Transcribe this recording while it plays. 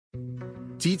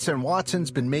Dietz and Watson's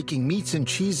been making meats and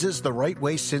cheeses the right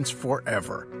way since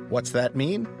forever. What's that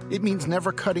mean? It means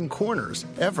never cutting corners,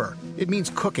 ever. It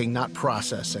means cooking, not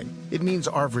processing. It means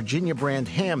our Virginia brand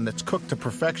ham that's cooked to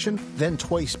perfection, then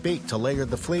twice baked to layer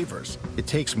the flavors. It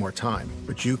takes more time,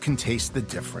 but you can taste the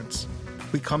difference.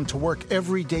 We come to work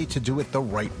every day to do it the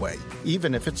right way,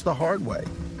 even if it's the hard way.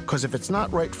 Because if it's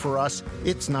not right for us,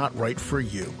 it's not right for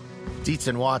you. Dietz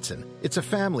and Watson, it's a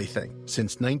family thing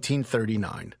since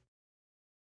 1939.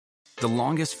 The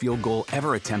longest field goal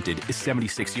ever attempted is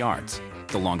 76 yards.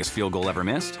 The longest field goal ever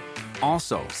missed?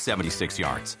 Also 76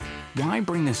 yards. Why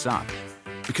bring this up?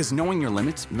 Because knowing your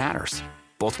limits matters,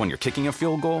 both when you're kicking a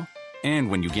field goal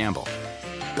and when you gamble.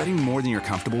 Betting more than you're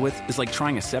comfortable with is like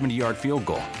trying a 70-yard field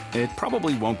goal. It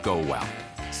probably won't go well.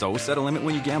 So set a limit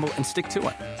when you gamble and stick to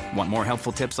it. Want more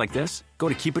helpful tips like this? Go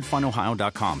to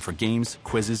keepitfunohio.com for games,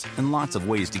 quizzes, and lots of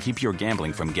ways to keep your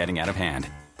gambling from getting out of hand.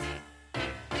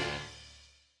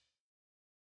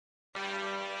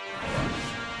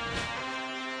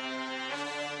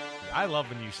 I love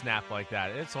when you snap like that.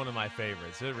 It's one of my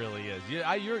favorites. It really is.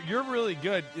 You're really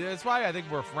good. That's why I think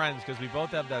we're friends, because we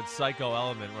both have that psycho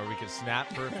element where we can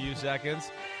snap for a few seconds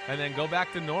and then go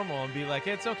back to normal and be like,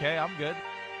 it's okay, I'm good.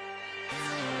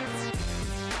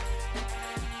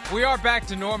 We are back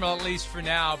to normal, at least for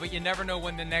now, but you never know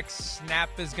when the next snap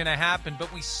is going to happen,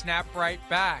 but we snap right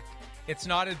back. It's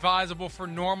not advisable for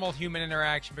normal human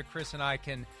interaction, but Chris and I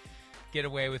can get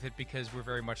away with it because we're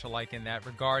very much alike in that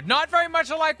regard. Not very much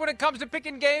alike when it comes to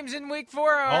picking games in week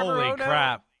 4, however. Holy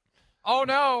crap. Oh,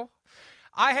 no.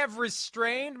 I have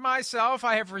restrained myself.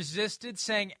 I have resisted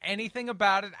saying anything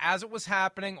about it as it was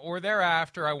happening or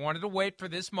thereafter. I wanted to wait for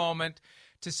this moment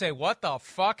to say, what the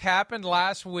fuck happened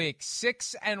last week?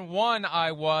 6-1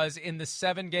 I was in the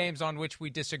 7 games on which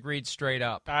we disagreed straight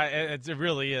up. It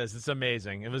really is. It's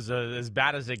amazing. It was as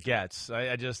bad as it gets.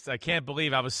 I can't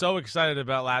believe I was so excited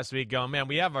about last week going, man,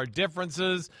 we have our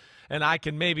differences, and I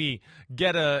can maybe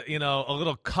get a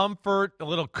little comfort, a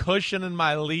little cushion in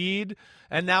my lead,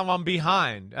 and now I'm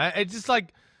behind. It's just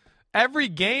like every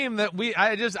game that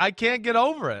I can't get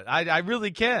over it. I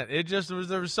really can't.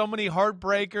 There were so many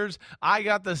heartbreakers. I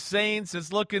got the Saints.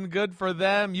 It's looking good for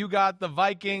them. You got the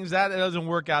Vikings. That doesn't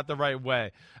work out the right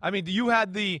way. I mean, did you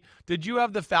have the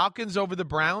Falcons over the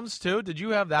Browns too? Did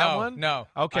you have that one? No.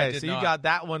 Okay, so you got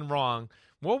that one wrong.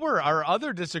 What were our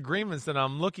other disagreements that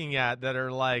I'm looking at that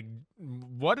are like,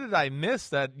 what did I miss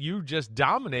that you just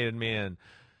dominated me in?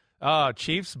 Oh,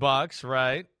 Chiefs, Bucks,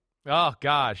 right? Oh,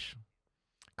 gosh.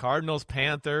 Cardinals,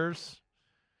 Panthers.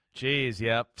 Jeez,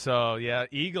 yep. So, yeah,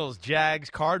 Eagles,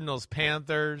 Jags, Cardinals,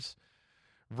 Panthers,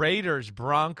 Raiders,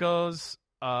 Broncos,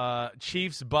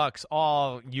 Chiefs, Bucks.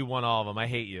 You won all of them. I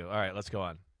hate you. All right, let's go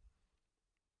on.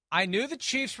 I knew the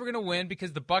Chiefs were going to win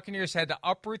because the Buccaneers had to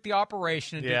uproot the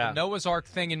operation and do the Noah's Ark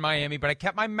thing in Miami, but I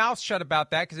kept my mouth shut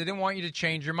about that because I didn't want you to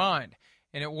change your mind,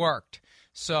 and it worked.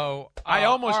 So I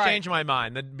almost changed my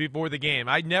mind before the game.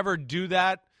 I never do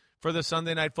that for the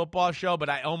Sunday Night Football show, but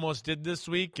I almost did this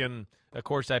week, and, of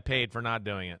course, I paid for not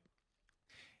doing it.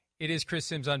 It is Chris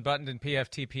Sims Unbuttoned and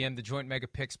PFTPM, the Joint Mega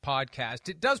Picks podcast.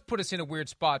 It does put us in a weird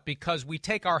spot because we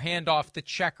take our hand off the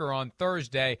checker on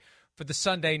Thursday for the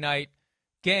Sunday night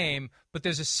game, but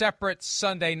there's a separate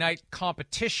Sunday night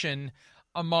competition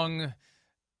among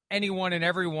anyone and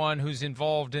everyone who's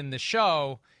involved in the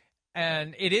show.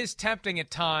 And it is tempting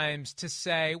at times to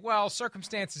say, well,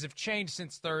 circumstances have changed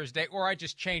since Thursday, or I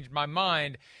just changed my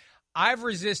mind. I've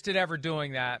resisted ever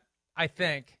doing that. I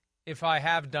think if I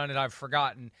have done it, I've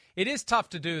forgotten. It is tough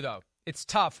to do, though. It's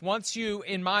tough. Once you,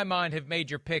 in my mind, have made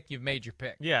your pick, you've made your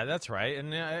pick. Yeah, that's right.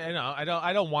 And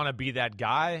I don't want to be that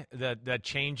guy that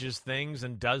changes things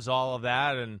and does all of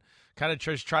that and kind of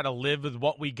just try to live with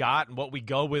what we got and what we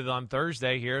go with on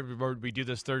Thursday here. We do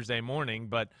this Thursday morning,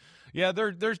 but yeah,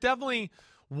 there's definitely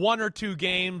one or two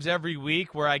games every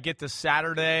week where I get to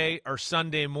Saturday or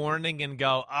Sunday morning and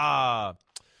go,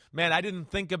 man, I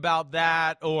didn't think about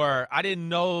that, or I didn't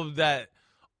know that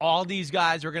all these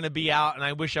guys are going to be out, and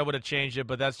I wish I would have changed it,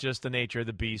 but that's just the nature of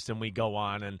the beast, and we go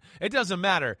on, and it doesn't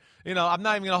matter. I'm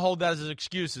not even going to hold that as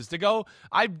excuses.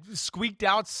 I squeaked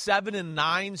out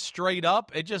 7-9 straight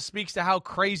up. It just speaks to how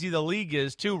crazy the league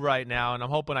is, too, right now, and I'm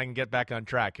hoping I can get back on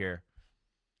track here.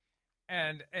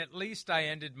 And at least I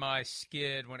ended my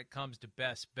skid when it comes to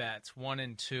best bets,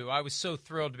 1-2. I was so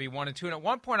thrilled to be 1-2, and at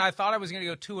one point I thought I was going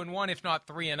to go 2-1, if not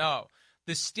 3-0.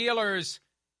 The Steelers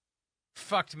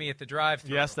fucked me at the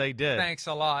drive-thru. Yes, they did. Thanks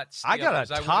a lot, Steelers. I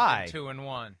got a tie.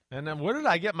 2-1. And then what did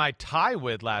I get my tie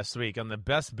with last week on the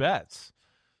best bets?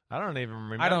 I don't even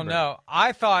remember. I don't know.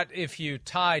 I thought if you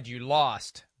tied, you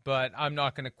lost. but I'm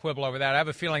not going to quibble over that. I have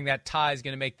a feeling that tie is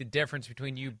going to make the difference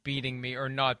between you beating me or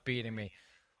not beating me.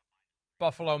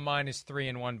 Buffalo -3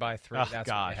 and won by 3. That's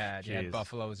what I had. Yeah,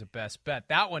 Buffalo was the best bet.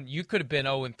 That one, you could have been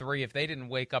 0-3 if they didn't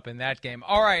wake up in that game.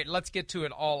 All right, let's get to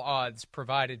it. All odds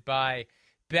provided by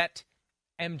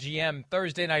BetMGM.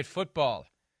 Thursday Night Football.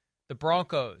 The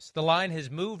Broncos. The line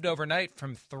has moved overnight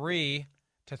from 3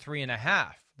 to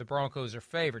 3.5. The Broncos are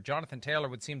favored. Jonathan Taylor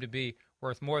would seem to be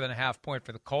worth more than a half point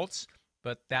for the Colts,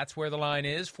 but that's where the line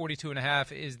is.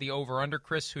 42.5 is the over-under.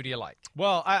 Chris, who do you like?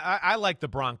 Well, I like the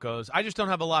Broncos. I just don't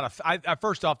have a lot of – I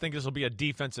first off think this will be a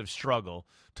defensive struggle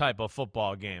type of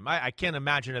football game. I can't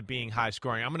imagine it being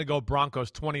high-scoring. I'm going to go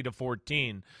Broncos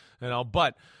 20-14,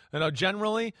 but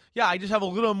generally, yeah, I just have a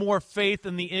little more faith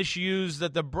in the issues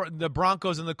that the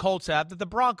Broncos and the Colts have, that the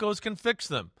Broncos can fix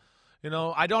them.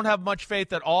 I don't have much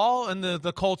faith at all in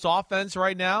the Colts offense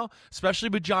right now, especially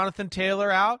with Jonathan Taylor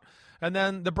out. And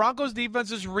then the Broncos defense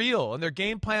is real, and their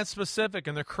game plan specific,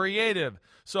 and they're creative.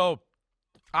 So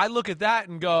I look at that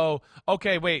and go,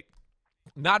 okay, wait,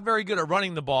 not very good at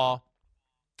running the ball,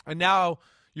 and now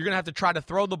you're going to have to try to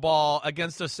throw the ball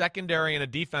against a secondary and a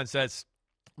defense that's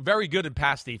very good in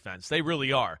pass defense. They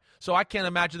really are. So I can't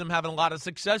imagine them having a lot of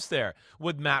success there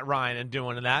with Matt Ryan and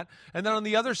doing that. And then on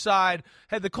the other side,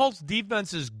 hey, the Colts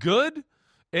defense is good.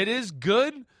 It is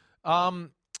good,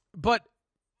 but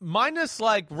minus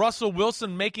like Russell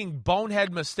Wilson making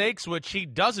bonehead mistakes, which he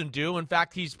doesn't do. In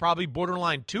fact, he's probably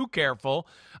borderline too careful.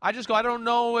 I don't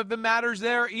know if it matters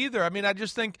there either. I mean, I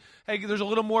just think, hey, there's a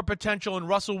little more potential in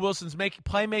Russell Wilson's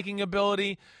playmaking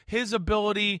ability, his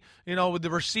ability, with the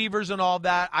receivers and all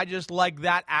that. I just like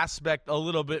that aspect a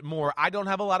little bit more. I don't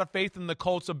have a lot of faith in the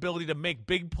Colts' ability to make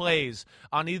big plays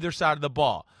on either side of the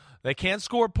ball. They can't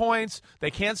score points.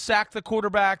 They can't sack the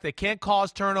quarterback. They can't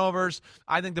cause turnovers.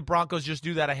 I think the Broncos just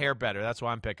do that a hair better. That's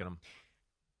why I'm picking them.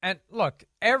 And look,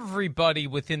 everybody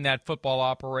within that football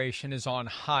operation is on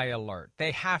high alert.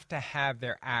 They have to have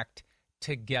their act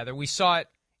together. We saw it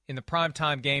in the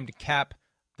primetime game to cap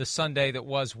the Sunday that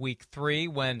was Week 3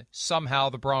 when somehow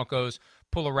the Broncos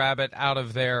pull a rabbit out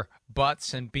of their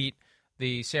butts and beat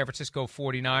the San Francisco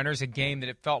 49ers, a game that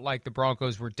it felt like the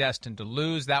Broncos were destined to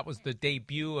lose. That was the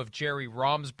debut of Jerry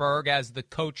Romsberg as the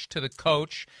coach to the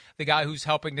coach, the guy who's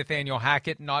helping Nathaniel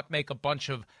Hackett not make a bunch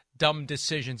of dumb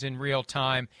decisions in real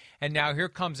time. And now here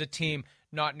comes a team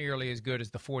not nearly as good as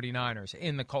the 49ers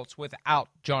in the Colts without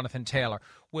Jonathan Taylor,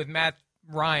 with Matt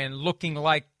Ryan looking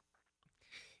like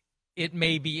it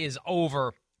maybe is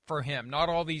over for him. Not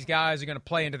all these guys are going to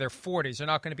play into their 40s. They're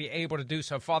not going to be able to do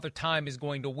so. Father Time is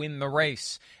going to win the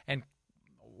race and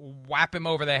whap him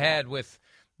over the head with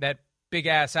that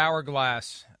big-ass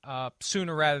hourglass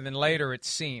sooner rather than later, it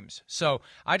seems. So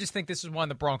I just think this is one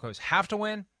the Broncos have to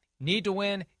win, need to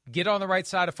win, get on the right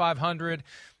side of 500,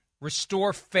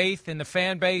 restore faith in the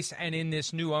fan base and in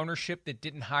this new ownership that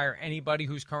didn't hire anybody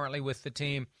who's currently with the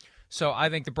team. So I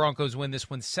think the Broncos win this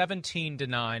one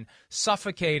 17-9,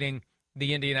 suffocating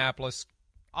the Indianapolis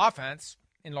offense,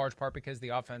 in large part because the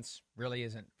offense really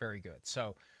isn't very good.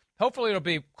 So hopefully it'll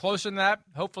be closer than that.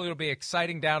 Hopefully it'll be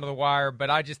exciting down to the wire, but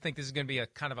I just think this is going to be a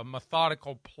kind of a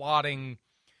methodical, plotting,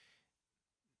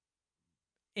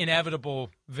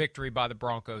 inevitable victory by the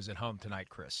Broncos at home tonight,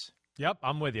 Chris. Yep,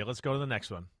 I'm with you. Let's go to the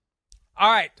next one. All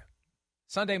right.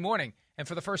 Sunday morning, and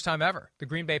for the first time ever, the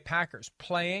Green Bay Packers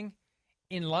playing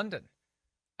in London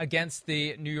against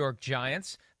the New York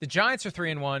Giants. The Giants are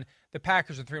 3-1. The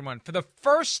Packers are 3-1. For the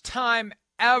first time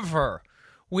ever,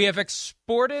 we have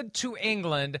exported to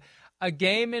England a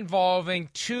game involving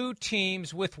two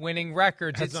teams with winning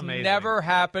records. That's it's amazing. Never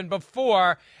happened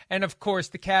before. And, of course,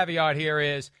 the caveat here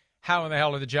is, how in the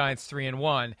hell are the Giants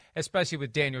 3-1, especially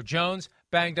with Daniel Jones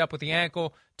banged up with the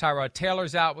ankle, Tyrod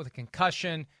Taylor's out with a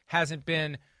concussion, hasn't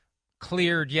been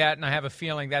cleared yet, and I have a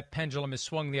feeling that pendulum is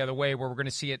swung the other way where we're going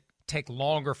to see it take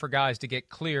longer for guys to get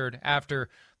cleared after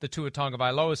the Tua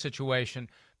Tagovailoa situation.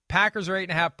 Packers are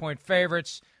 8.5-point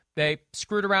favorites. They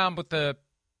screwed around with the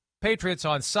Patriots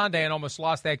on Sunday and almost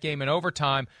lost that game in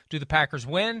overtime. Do the Packers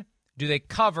win? Do they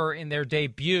cover in their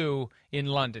debut in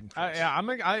London? I'm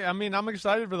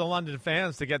excited for the London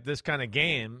fans to get this kind of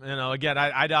game. Again,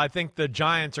 I think the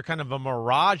Giants are kind of a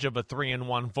mirage of a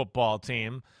 3-1 football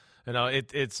team.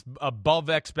 It's above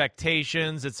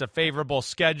expectations. It's a favorable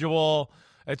schedule.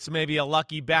 It's maybe a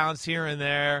lucky bounce here and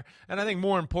there. And I think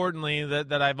more importantly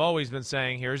that I've always been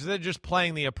saying here is they're just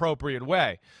playing the appropriate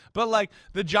way. But like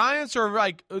the Giants are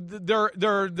like they're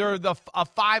a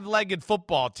five-legged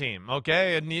football team,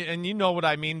 okay? And you know what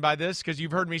I mean by this because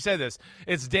you've heard me say this.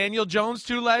 It's Daniel Jones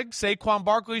 2 legs, Saquon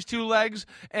Barkley's 2 legs,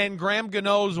 and Graham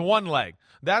Gano's 1 leg.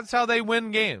 That's how they win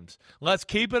games. Let's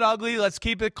keep it ugly. Let's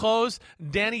keep it close.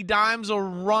 Danny Dimes will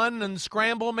run and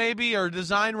scramble maybe or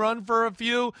design run for a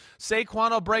few. Saquon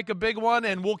will break a big one,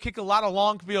 and we'll kick a lot of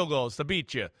long field goals to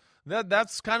beat you.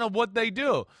 That's kind of what they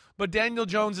do. But Daniel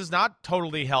Jones is not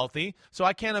totally healthy, so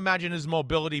I can't imagine his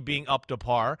mobility being up to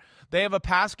par. They have a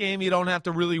pass game you don't have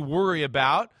to really worry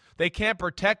about. They can't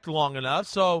protect long enough,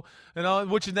 so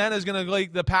which then is going to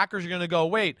like the Packers are going to go,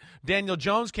 wait, Daniel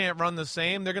Jones can't run the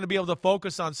same. They're going to be able to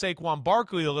focus on Saquon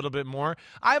Barkley a little bit more.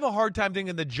 I have a hard time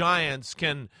thinking the Giants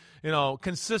can,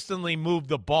 consistently move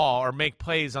the ball or make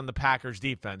plays on the Packers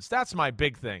defense. That's my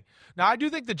big thing. Now, I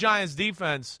do think the Giants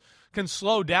defense can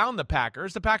slow down the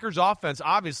Packers. The Packers offense,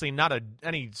 obviously not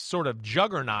any sort of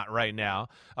juggernaut right now,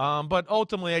 but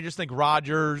ultimately I just think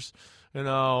Rodgers,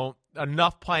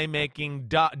 enough playmaking,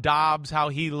 Dobbs, how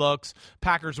he looks.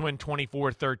 Packers win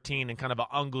 24-13 in kind of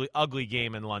an ugly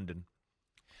game in London.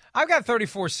 I've got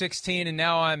 34-16, and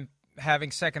now I'm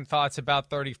having second thoughts about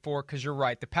 34 because you're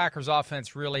right. The Packers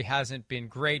offense really hasn't been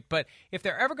great, but if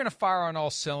they're ever going to fire on all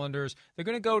cylinders, they're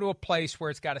going to go to a place where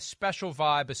it's got a special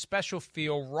vibe, a special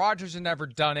feel. Rodgers has never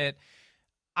done it.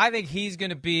 I think he's going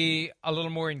to be a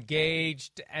little more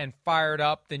engaged and fired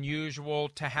up than usual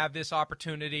to have this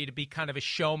opportunity to be kind of a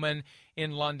showman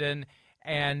in London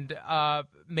and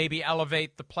maybe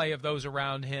elevate the play of those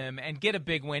around him and get a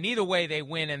big win. Either way, they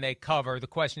win and they cover. The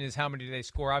question is, how many do they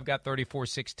score? I've got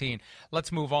 34-16.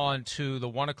 Let's move on to the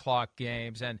 1 o'clock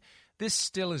games, and this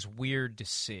still is weird to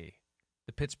see.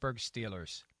 The Pittsburgh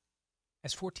Steelers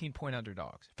as 14-point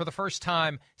underdogs for the first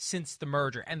time since the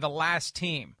merger, and the last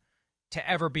team to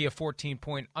ever be a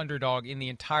 14-point underdog in the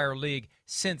entire league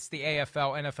since the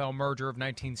AFL-NFL merger of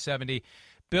 1970.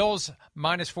 Bills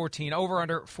minus 14,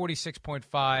 over-under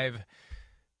 46.5.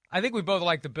 I think we both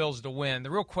like the Bills to win. The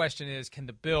real question is, can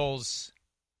the Bills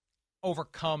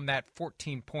overcome that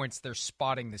 14 points they're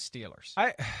spotting the Steelers?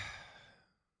 I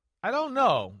don't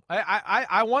know.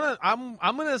 I'm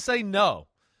going to say no.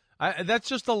 That's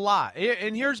just a lot.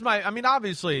 And here's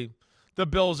obviously the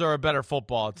Bills are a better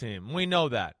football team. We know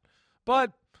that.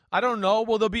 But I don't know.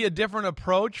 Will there be a different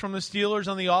approach from the Steelers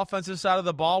on the offensive side of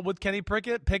the ball with Kenny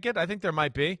Pickett? I think there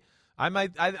might be.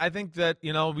 I think that,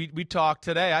 we talked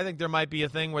today. I think there might be a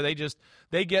thing where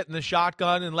they get in the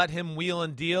shotgun and let him wheel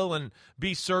and deal and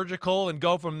be surgical and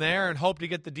go from there and hope to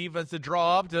get the defense to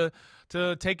draw up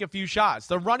to take a few shots.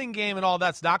 The running game and all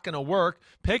that's not going to work.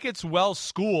 Pickett's well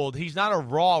schooled. He's not a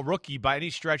raw rookie by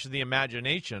any stretch of the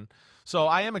imagination. So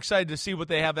I am excited to see what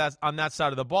they have on that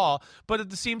side of the ball. But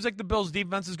it seems like the Bills'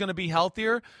 defense is going to be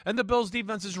healthier, and the Bills'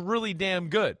 defense is really damn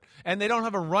good. And they don't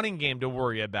have a running game to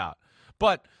worry about.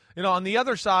 But, on the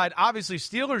other side, obviously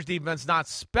Steelers' defense not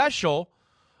special,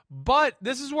 but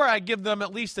this is where I give them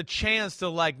at least a chance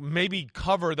to, maybe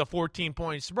cover the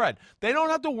 14-point spread. They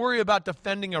don't have to worry about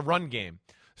defending a run game.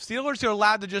 Steelers are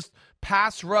allowed to just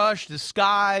pass rush,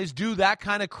 disguise, do that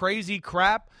kind of crazy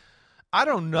crap. I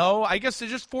don't know. I guess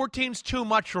it's just 14's too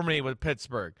much for me with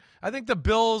Pittsburgh. I think the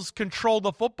Bills control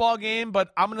the football game,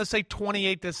 but I'm going to say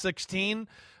 28-16.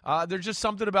 There's just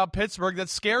something about Pittsburgh that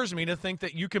scares me to think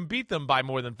that you can beat them by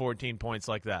more than 14 points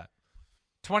like that.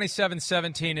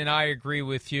 27-17, and I agree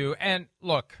with you. And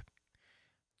look,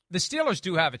 the Steelers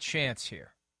do have a chance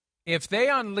here. If they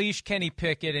unleash Kenny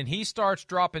Pickett and he starts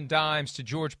dropping dimes to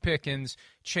George Pickens,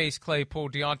 Chase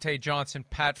Claypool, Deontay Johnson,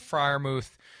 Pat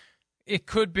Freiermuth, it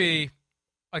could be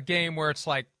a game where it's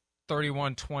like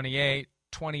 31-28,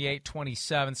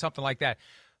 28-27, something like that.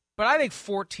 But I think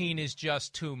 14 is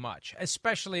just too much,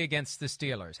 especially against the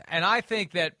Steelers. And I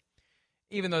think that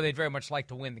even though they'd very much like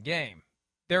to win the game,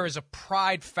 there is a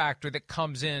pride factor that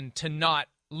comes in to not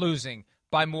losing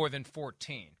by more than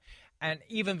 14. And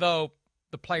even though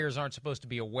the players aren't supposed to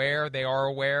be aware, they are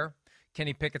aware.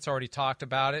 Kenny Pickett's already talked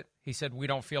about it. He said, we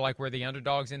don't feel like we're the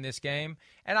underdogs in this game.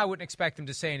 And I wouldn't expect him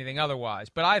to say anything otherwise.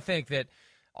 But I think that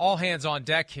all hands on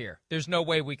deck here. There's no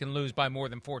way we can lose by more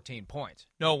than 14 points.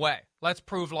 No way. Let's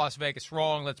prove Las Vegas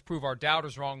wrong. Let's prove our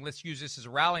doubters wrong. Let's use this as a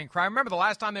rallying cry. Remember the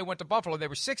last time they went to Buffalo, they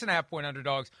were 6.5-point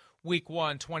underdogs week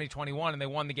 1, 2021, and they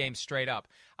won the game straight up.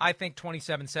 I think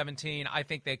 27-17. I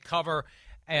think they cover,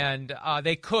 and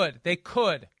they could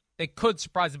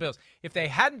surprise the Bills. If they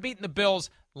hadn't beaten the Bills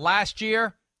last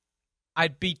year,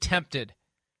 I'd be tempted.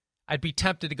 I'd be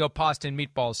tempted to go pasta and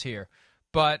meatballs here.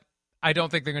 But I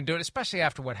don't think they're going to do it, especially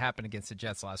after what happened against the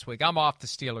Jets last week. I'm off the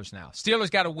Steelers now.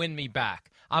 Steelers got to win me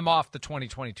back. I'm off the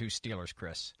 2022 Steelers,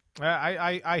 Chris.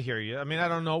 I hear you. I mean, I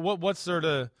don't know what's there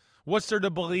to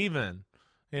believe in.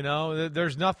 You know,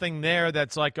 there's nothing there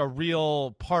that's like a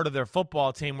real part of their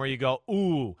football team where you go,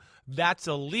 ooh, that's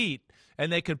elite,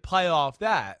 and they could play off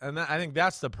that. And I think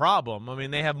that's the problem. I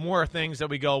mean, they have more things that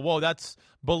we go, whoa, that's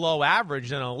below average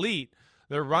than elite.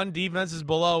 Their run defense is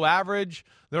below average.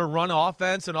 Their run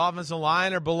offense and offensive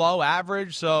line are below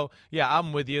average. So, yeah,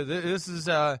 I'm with you. This is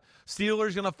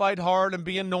Steelers going to fight hard and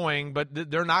be annoying, but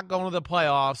they're not going to the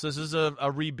playoffs. This is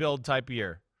a rebuild type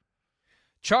year.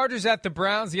 Chargers at the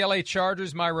Browns. The LA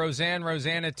Chargers, my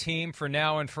Rosanna team for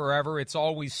now and forever. It's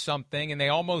always something, and they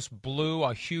almost blew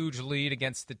a huge lead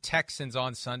against the Texans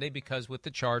on Sunday because with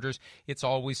the Chargers, it's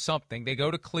always something. They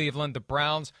go to Cleveland. The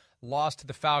Browns lost to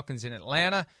the Falcons in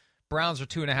Atlanta. Browns are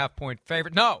 2.5-point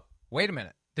favorite. No, wait a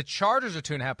minute. The Chargers are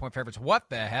 2.5-point favorites. What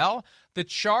the hell? The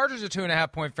Chargers are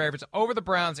 2.5-point favorites over the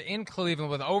Browns in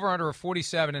Cleveland with an over-under of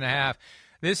 47.5.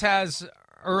 This has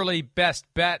early best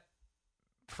bet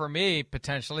for me,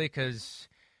 potentially, because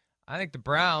I think the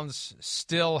Browns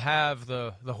still have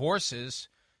the horses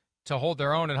to hold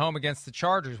their own at home against the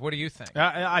Chargers. What do you think?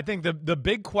 I think the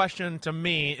big question to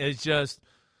me is just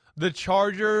the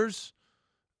Chargers,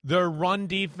 their run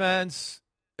defense.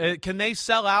 Can they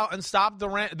sell out and stop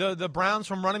the Browns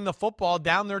from running the football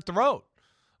down their throat?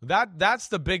 That's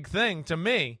the big thing to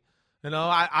me. You know,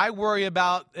 I worry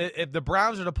about if the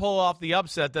Browns are to pull off the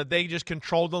upset, that they just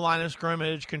controlled the line of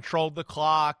scrimmage, controlled the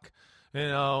clock, you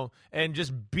know, and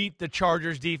just beat the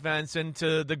Chargers defense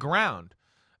into the ground.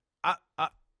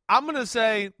 I'm going to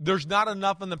say there's not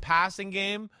enough in the passing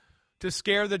game to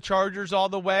scare the Chargers all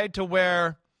the way to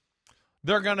where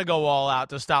they're going to go all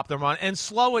out to stop the run and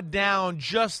slow it down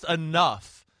just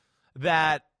enough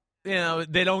that, you know,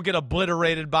 they don't get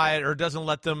obliterated by it or doesn't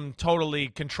let them totally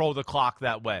control the clock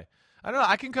that way. I don't know.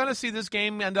 I can kind of see this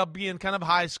game end up being kind of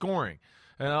high scoring.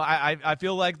 You know, I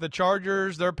feel like the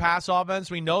Chargers, their pass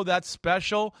offense, we know that's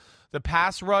special. The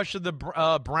pass rush of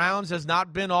the Browns has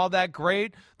not been all that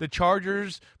great. The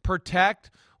Chargers protect.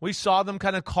 We saw them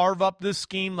kind of carve up this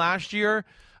scheme last year.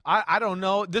 I don't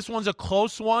know. This one's a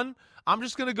close one. I'm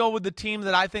just going to go with the team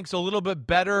that I think is a little bit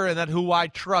better and that who I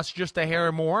trust just a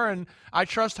hair more. And I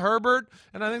trust Herbert,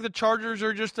 and I think the Chargers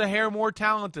are just a hair more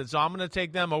talented. So I'm going to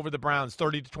take them over the Browns,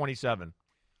 30-27.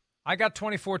 I got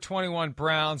 24-21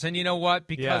 Browns, and you know what?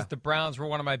 Because the Browns were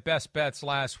one of my best bets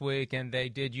last week, and they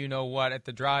did you-know-what at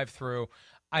the drive-thru,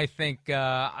 I think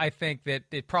that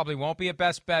it probably won't be a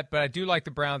best bet, but I do like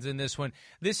the Browns in this one.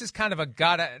 This is kind of a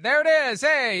gotta – there it is.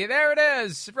 Hey, there it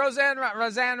is.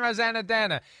 Rosanna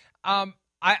Dana.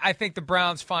 I think the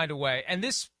Browns find a way, and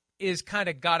this is kind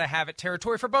of gotta-have-it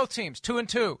territory for both teams,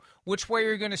 2-2. Which way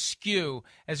are you going to skew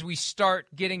as we start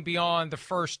getting beyond the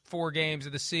first 4 games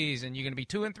of the season? You're going to be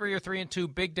 2-3 or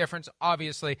 3-2, big difference,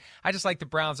 obviously. I just like the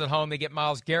Browns at home. They get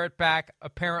Myles Garrett back,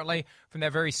 apparently, from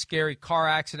that very scary car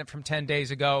accident from 10 days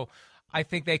ago. I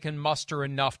think they can muster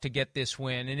enough to get this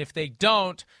win. And if they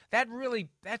don't, that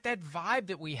vibe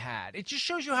that we had, it just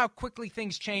shows you how quickly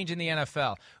things change in the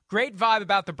NFL. Great vibe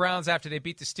about the Browns after they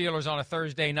beat the Steelers on a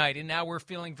Thursday night, and now we're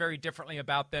feeling very differently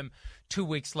about them 2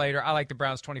 weeks later. I like the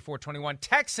Browns 24-21.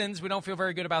 Texans, we don't feel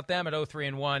very good about them at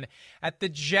 0-3-1. At the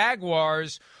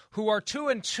Jaguars, who are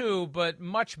 2-2, but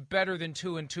much better than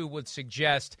 2-2 would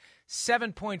suggest.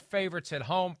 7-point favorites at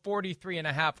home,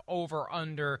 43.5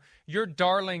 over/under. Your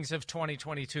darlings of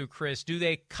 2022, Chris, do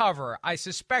they cover? I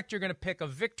suspect you're going to pick a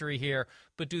victory here,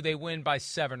 but do they win by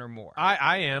 7 or more?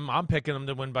 I am. I'm picking them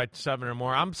to win by 7 or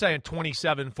more. I'm saying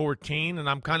 27-14, and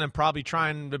I'm kind of probably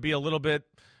trying to be a little bit,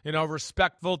 you know,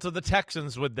 respectful to the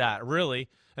Texans with that, really,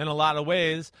 in a lot of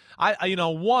ways.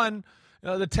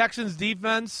 The Texans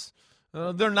defense,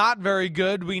 they're not very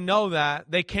good. We know that.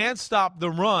 They can't stop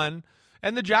the run.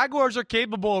 And the Jaguars are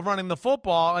capable of running the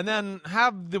football and then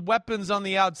have the weapons on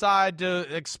the outside to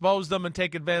expose them and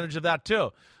take advantage of that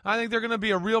too. I think they're going to be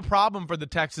a real problem for the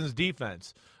Texans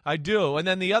defense. I do. And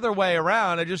then the other way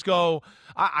around, I just go,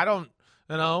 I don't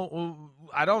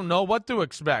know what to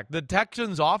expect. The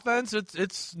Texans offense,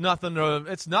 it's nothing.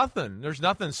 It's nothing. There's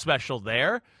nothing special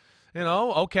there. You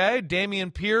know, okay,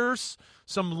 Dameon Pierce,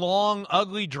 some long,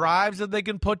 ugly drives that they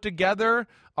can put together.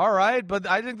 All right, but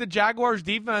I think the Jaguars'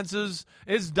 defense is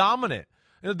dominant.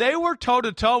 You know, they were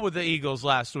toe-to-toe with the Eagles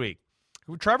last week.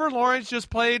 Trevor Lawrence just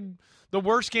played the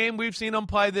worst game we've seen him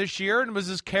play this year and was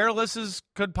as careless as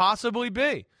could possibly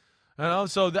be. You know,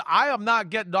 so I am not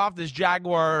getting off this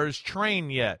Jaguars train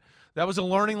yet. That was a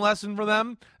learning lesson for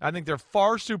them. I think they're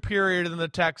far superior than the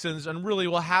Texans and really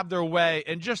will have their way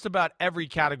in just about every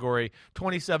category.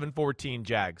 27-14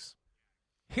 Jags.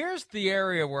 Here's the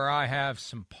area where I have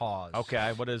some pause.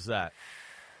 Okay, what is that?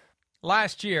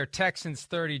 Last year, Texans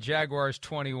 30, Jaguars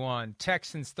 21.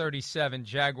 Texans 37,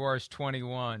 Jaguars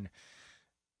 21.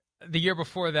 The year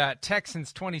before that,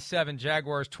 Texans 27,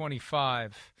 Jaguars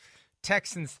 25.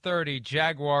 Texans 30,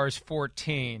 Jaguars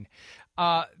 14.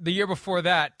 The year before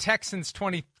that, Texans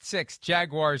 26,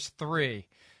 Jaguars 3.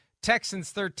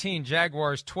 Texans 13,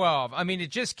 Jaguars 12. I mean, it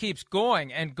just keeps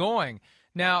going and going.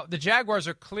 Now, the Jaguars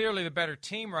are clearly the better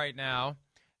team right now.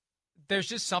 There's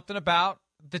just something about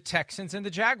the Texans and the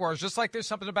Jaguars, just like there's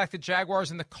something about the Jaguars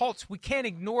and the Colts. We can't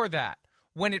ignore that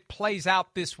when it plays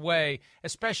out this way,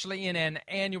 especially in an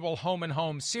annual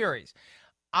home-and-home series.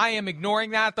 I am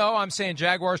ignoring that, though. I'm saying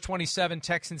Jaguars 27,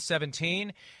 Texans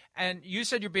 17. And you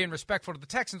said you're being respectful to the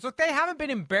Texans. Look, they haven't been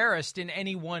embarrassed in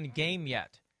any one game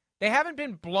yet. They haven't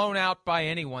been blown out by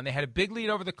anyone. They had a big lead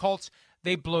over the Colts.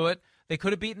 They blew it. They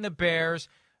could have beaten the Bears.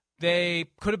 They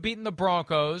could have beaten the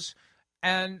Broncos.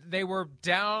 And they were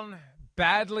down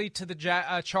badly to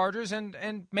the Chargers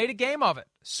and made a game of it.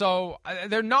 So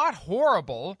they're not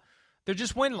horrible. They're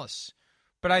just winless.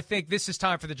 But I think this is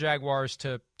time for the Jaguars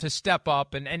to step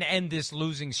up and end this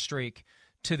losing streak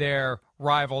to their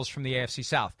rivals from the AFC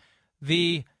South.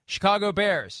 The Chicago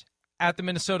Bears at the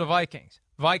Minnesota Vikings.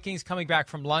 Vikings coming back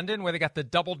from London where they got the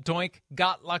double doink,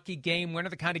 got lucky game winner,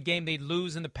 the kind of game they'd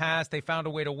lose in the past. They found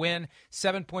a way to win.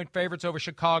 7-point favorites over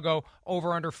Chicago,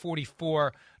 over under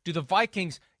 44. Do the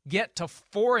Vikings get to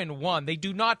 4-1? They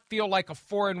do not feel like a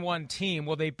 4-1 team.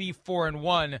 Will they be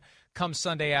 4-1 come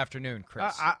Sunday afternoon,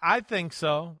 Chris? I think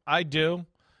so. I do.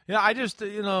 I just,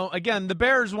 again, the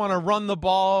Bears want to run the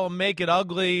ball, make it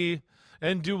ugly,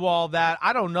 and do all that.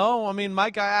 I don't know. I mean,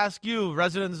 Mike, I ask you,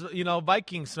 residents,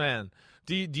 Vikings fan,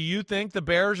 do you think the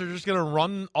Bears are just going to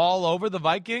run all over the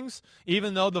Vikings,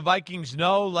 even though the Vikings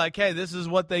know, like, hey, this is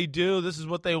what they do, this is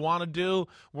what they want to do,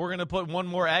 we're going to put one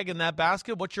more egg in that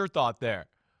basket? What's your thought there?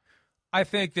 I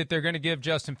think that they're going to give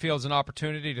Justin Fields an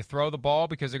opportunity to throw the ball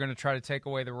because they're going to try to take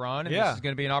away the run, and this is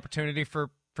going to be an opportunity for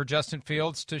Justin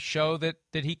Fields to show that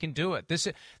he can do it. This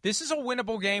is a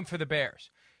winnable game for the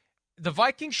Bears. The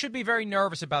Vikings should be very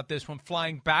nervous about this one.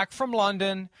 Flying back from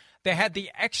London, they had the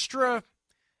extra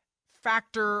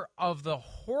factor of the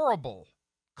horrible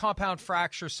compound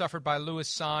fracture suffered by Louis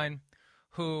Sainz,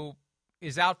 who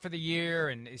is out for the year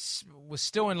and was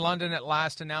still in London at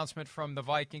last announcement from the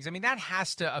Vikings. I mean, that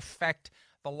has to affect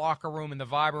the locker room and the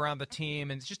vibe around the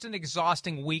team, and it's just an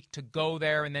exhausting week to go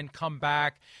there and then come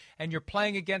back, and you're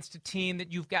playing against a team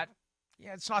that you've got,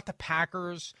 it's not the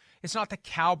Packers, it's not the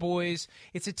Cowboys,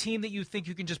 it's a team that you think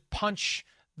you can just punch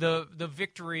the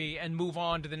victory and move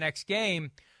on to the next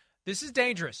game. This is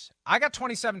dangerous. I got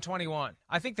 27-21.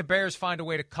 I think the Bears find a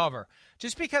way to cover.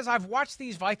 Just because I've watched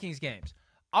these Vikings games,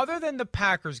 other than the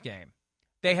Packers game,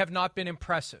 they have not been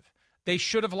impressive. They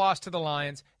should have lost to the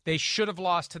Lions. They should have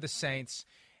lost to the Saints.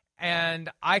 And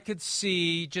I could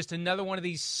see just another one of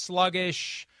these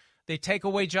sluggish, they take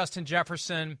away Justin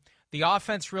Jefferson, the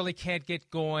offense really can't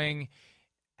get going,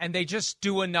 and they just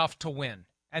do enough to win.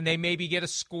 And they maybe get a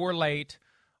score late,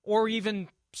 or even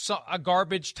a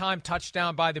garbage time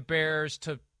touchdown by the Bears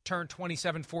to turn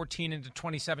 27-14 into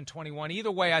 27-21. Either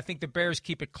way, I think the Bears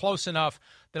keep it close enough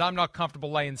that I'm not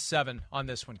comfortable laying 7 on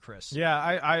this one, Chris. Yeah,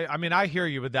 I mean, I hear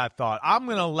you with that thought. I'm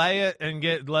going to lay it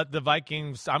and let the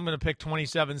Vikings, I'm going to pick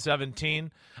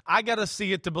 27-17. I got to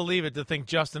see it to believe it, to think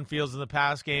Justin Fields in the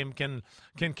pass game can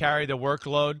carry the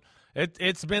workload.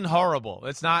 It's been horrible.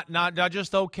 It's not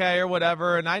just okay or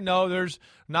whatever, and I know there's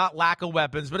not lack of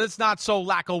weapons, but it's not so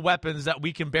lack of weapons that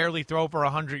we can barely throw for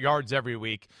 100 yards every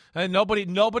week. And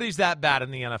nobody's that bad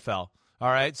in the NFL. All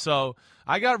right, so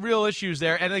I got real issues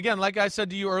there. And again, like I said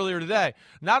to you earlier today,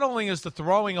 not only is the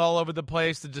throwing all over the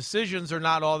place, the decisions are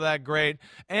not all that great,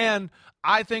 and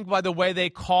I think by the way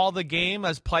they call the game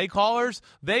as play callers,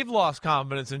 they've lost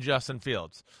confidence in Justin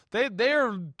Fields.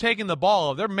 They're taking the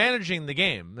ball. They're managing the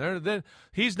game.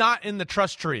 He's not in the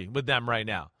trust tree with them right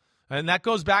now. And that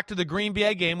goes back to the Green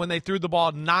Bay game when they threw the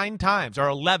ball 9 times, or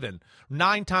 11.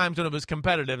 9 times when it was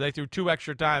competitive. They threw 2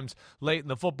 extra times late in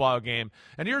the football game.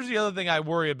 And here's the other thing I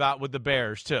worry about with the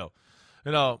Bears, too.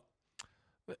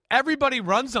 Everybody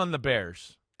runs on the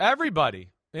Bears.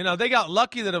 Everybody. They got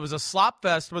lucky that it was a slop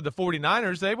fest with the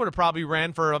 49ers. They would have probably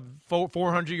ran for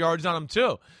 400 yards on them,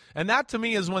 too. And that, to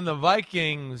me, is when the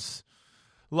Vikings,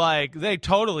 they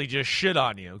totally just shit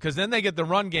on you. Because then they get the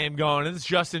run game going, and it's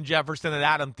Justin Jefferson and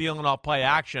Adam Thielen off play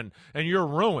action, and you're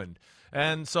ruined.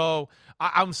 And so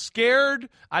I'm scared.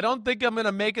 I don't think I'm going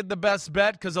to make it the best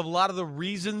bet because of a lot of the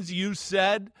reasons you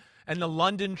said and the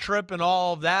London trip and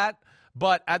all of that.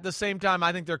 But at the same time,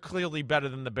 I think they're clearly better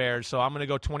than the Bears, so I'm going to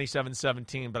go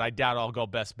 27-17, but I doubt I'll go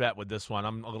best bet with this one.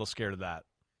 I'm a little scared of that.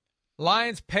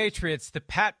 Lions-Patriots, the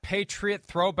Pat Patriot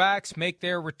throwbacks make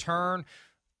their return,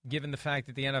 given the fact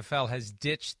that the NFL has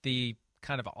ditched the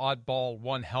kind of oddball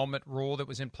one helmet rule that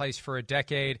was in place for a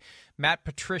decade. Matt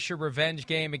Patricia revenge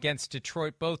game against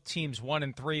Detroit. Both teams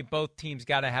 1-3. Both teams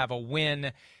got to have a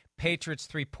win. Patriots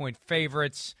 3-point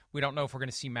favorites. We don't know if we're going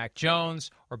to see Mac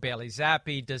Jones or Bailey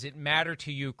Zappi. Does it matter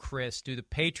to you, Chris? Do the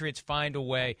Patriots find a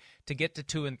way to get to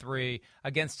 2-3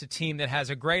 against a team that has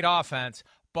a great offense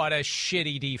but a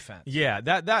shitty defense? Yeah,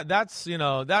 that's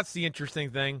the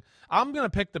interesting thing. I'm going to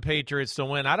pick the Patriots to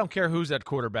win. I don't care who's at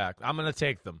quarterback. I'm going to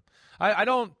take them. I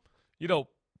don't,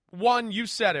 one, you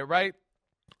said it, right?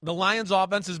 The Lions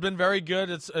offense has been very good.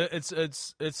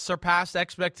 It's surpassed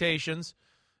expectations.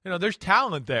 There's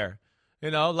talent there.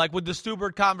 Like with the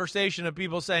Stubert conversation of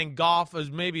people saying Goff is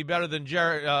maybe better than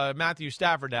Matthew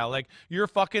Stafford now. Like, you're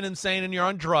fucking insane and you're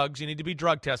on drugs. You need to be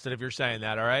drug tested if you're saying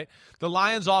that, all right? The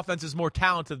Lions offense is more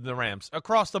talented than the Rams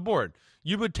across the board.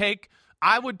 I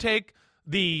would take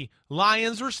the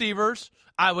Lions receivers.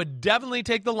 I would definitely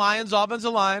take the Lions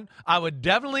offensive line. I would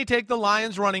definitely take the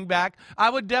Lions running back. I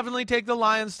would definitely take the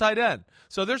Lions tight end.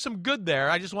 So there's some good there.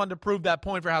 I just wanted to prove that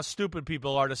point for how stupid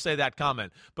people are to say that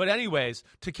comment. But anyways,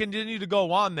 to continue to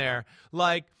go on there,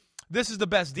 like, this is the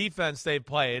best defense they've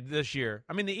played this year.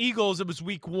 I mean, the Eagles, it was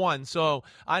week 1, so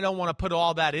I don't want to put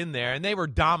all that in there. And they were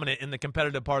dominant in the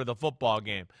competitive part of the football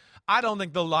game. I don't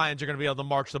think the Lions are going to be able to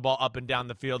march the ball up and down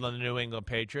the field on the New England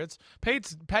Patriots.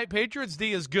 Patriots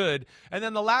D is good. And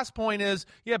then the last point is,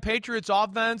 Patriots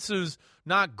offense is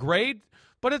not great,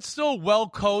 but it's still well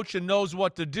coached and knows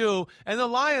what to do. And the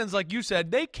Lions, like you said,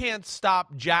 they can't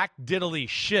stop jack diddly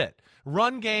shit.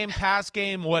 Run game, pass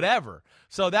game, whatever.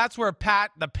 So that's where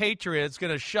the Patriots,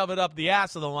 going to shove it up the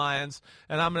ass of the Lions,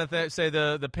 and I'm going to say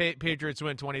the Patriots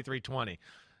win 23-20.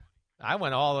 I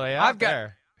went all the way out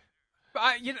there.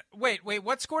 Wait.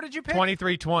 What score did you pick?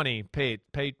 23-20.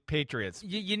 Patriots.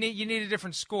 You need a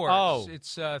different score. Oh,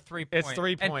 it's 3 points. It's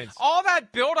 3 points. And all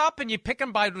that build up, and you pick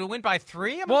them to win by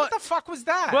 3. I mean, what the fuck was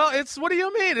that? Well, what do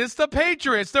you mean? It's the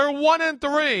Patriots. They're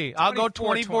 1-3. I'll go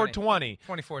 24-20.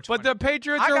 24-20. But the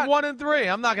Patriots are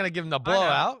 1-3. I'm not going to give them the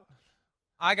blowout.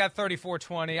 I got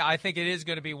 34-20. I think it is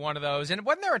going to be one of those. And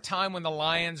wasn't there a time when the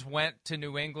Lions went to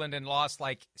New England and lost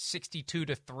like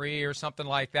 62-3 or something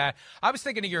like that? I was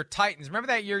thinking of your Titans. Remember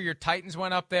that year your Titans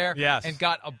went up there and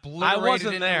got obliterated? I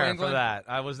wasn't there New England? for that.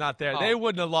 I was not there. Oh. They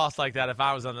wouldn't have lost like that if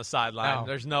I was on the sideline. No.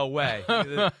 There's no way.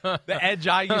 The edge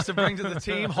I used to bring to the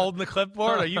team, holding the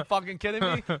clipboard. Are you fucking kidding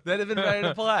me? They'd have been ready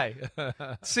to play.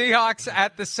 Seahawks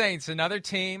at the Saints. Another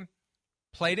team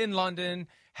played in London.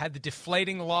 Had the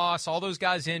deflating loss, all those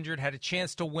guys injured, had a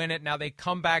chance to win it. Now they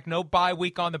come back, no bye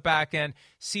week on the back end.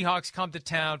 Seahawks come to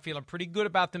town, feeling pretty good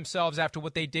about themselves after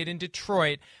what they did in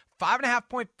Detroit.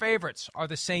 5.5-point favorites are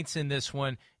the Saints in this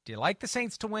one. Do you like the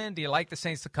Saints to win? Do you like the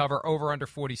Saints to cover over under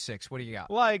 46? What do you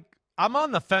got? I'm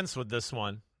on the fence with this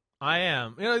one. I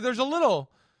am. There's a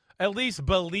little, at least,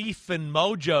 belief and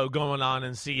mojo going on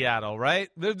in Seattle, right?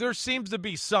 There seems to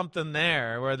be something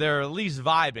there where they're at least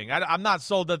vibing. I'm not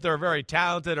sold that they're very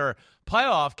talented or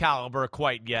playoff caliber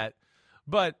quite yet,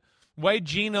 but way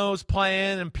Geno's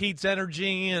playing and Pete's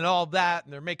energy and all that,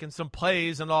 and they're making some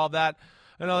plays and all that.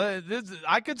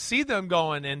 I could see them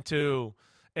going into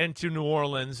New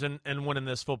Orleans and winning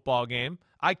this football game.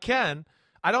 I can.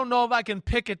 I don't know if I can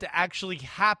pick it to actually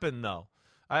happen, though.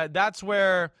 That's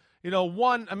where...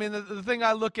 the thing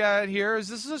I look at here is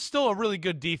this is still a really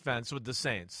good defense with the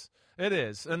Saints. It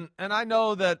is. And I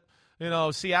know that,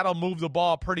 Seattle moved the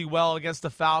ball pretty well against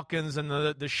the Falcons and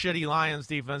the shitty Lions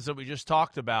defense that we just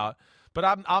talked about.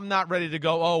 But I'm not ready to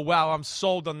go, oh, wow, I'm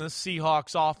sold on this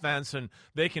Seahawks offense and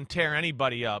they can tear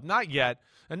anybody up. Not yet.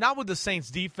 And not with the Saints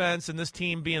defense and this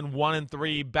team being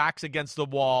 1-3, backs against the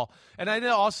wall. And I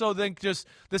also think just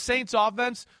the Saints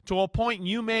offense, to a point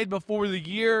you made before the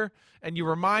year, and you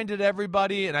reminded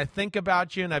everybody, and I think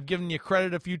about you, and I've given you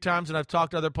credit a few times, and I've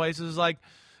talked to other places, like,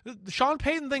 the Sean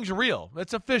Payton thing's real.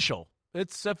 It's official.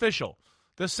 It's official.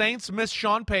 The Saints miss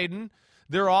Sean Payton.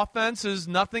 Their offense is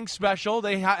nothing special.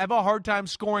 They have a hard time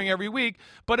scoring every week,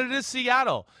 but it is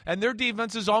Seattle, and their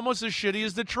defense is almost as shitty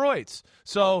as Detroit's.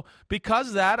 So because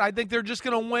of that, I think they're just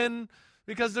going to win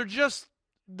because they're just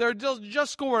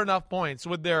score enough points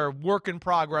with their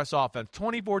work-in-progress offense.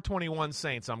 24-21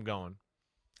 Saints, I'm going.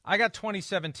 I got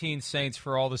 2017 Saints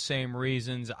for all the same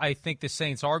reasons. I think the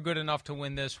Saints are good enough to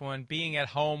win this one. Being at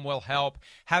home will help.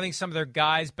 Having some of their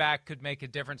guys back could make a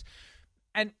difference.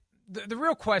 And the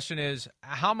real question is,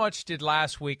 how much did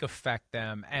last week affect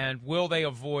them, and will they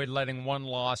avoid letting one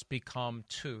loss become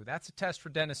two? That's a test for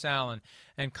Dennis Allen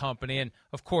and company. And,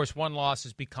 of course, one loss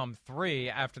has become three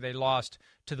after they lost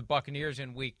to the Buccaneers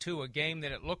in week 2, a game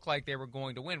that it looked like they were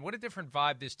going to win. What a different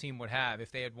vibe this team would have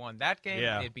if they had won that game,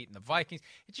 if they had beaten the Vikings.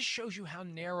 It just shows you how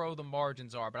narrow the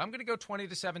margins are. But I'm going to go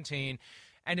 20-17.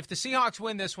 And if the Seahawks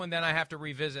win this one, then I have to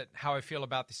revisit how I feel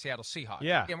about the Seattle Seahawks.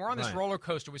 Yeah, and we're on this roller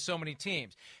coaster with so many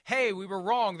teams. Hey, we were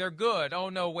wrong. They're good. Oh,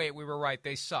 no, wait, we were right.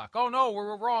 They suck. Oh, no, we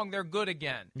were wrong. They're good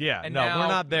again. Yeah, and no, now we're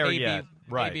not there yet.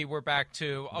 Right. Maybe we're back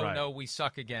to, right. No, we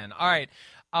suck again. All right.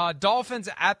 Dolphins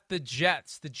at the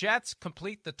Jets. The Jets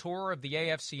complete the tour of the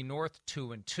AFC North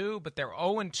 2-2, but they're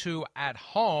 0-2 at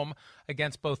home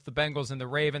against both the Bengals and the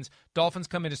Ravens. Dolphins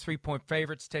come in as 3-point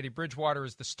favorites. Teddy Bridgewater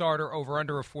is the starter.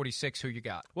 Over/under of 46. Who you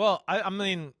got? Well, I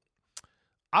mean,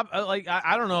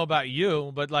 I don't know about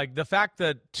you, but like the fact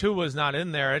that Tua's not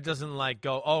in there, it doesn't like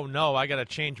go, oh no, I got to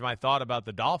change my thought about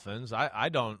the Dolphins. I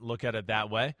don't look at it that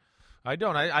way. I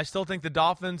don't. I still think the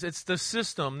Dolphins, it's the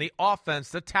system, the offense,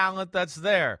 the talent that's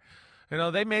there. You know,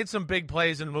 they made some big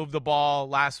plays and moved the ball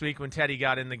last week when Teddy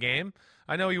got in the game.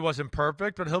 I know he wasn't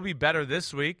perfect, but he'll be better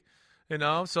this week. You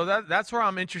know, so that's where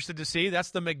I'm interested to see.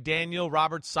 That's the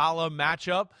McDaniel-Robert Saleh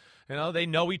matchup. You know, they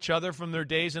know each other from their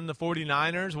days in the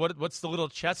 49ers. What's the little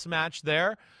chess match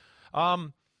there?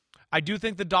 I do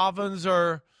think the Dolphins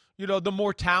are, you know, the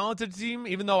more talented team,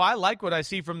 even though I like what I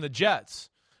see from the Jets.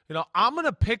 You know, I'm going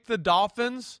to pick the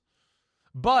Dolphins,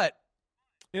 but,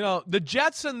 you know, the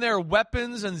Jets and their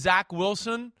weapons and Zach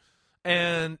Wilson,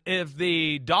 and if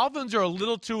the Dolphins are a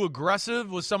little too aggressive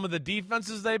with some of the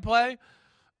defenses they play,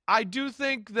 I do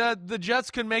think that the Jets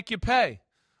can make you pay.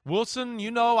 Wilson,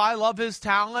 you know, I love his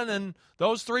talent, and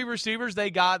those three receivers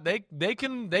they got, they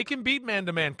can beat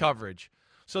man-to-man coverage.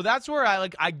 So that's where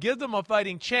I give them a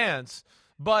fighting chance,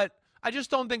 but I just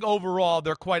don't think overall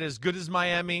they're quite as good as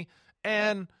Miami.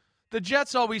 And the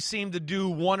Jets always seem to do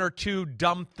one or two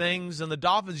dumb things, and the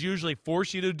Dolphins usually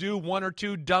force you to do one or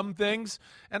two dumb things,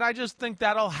 and I just think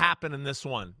that'll happen in this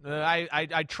one.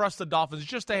 I trust the Dolphins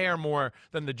just a hair more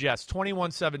than the Jets.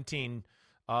 21-17.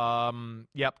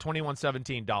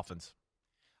 21-17 Dolphins.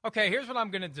 Okay, here's what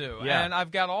I'm going to do. Yeah. And I've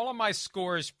got all of my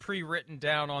scores pre-written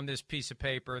down on this piece of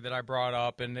paper that I brought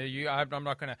up, and I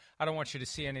don't want you to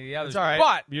see any of the others. It's all right.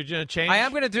 But you're going to change? I am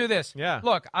going to do this. Yeah.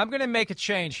 Look, I'm going to make a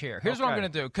change here. Here's what I'm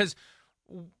going to do, because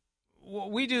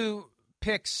we do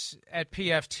picks at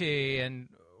PFT, and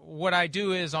what I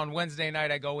do is on Wednesday night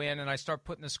I go in and I start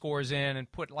putting the scores in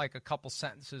and put like a couple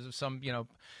sentences of some, you know,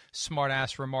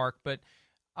 smart-ass remark. But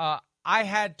I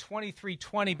had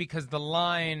 23-20 because the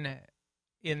line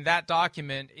in that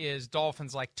document is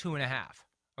Dolphins like 2.5,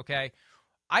 okay?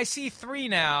 I see 3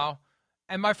 now,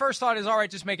 and my first thought is, all right,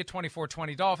 just make it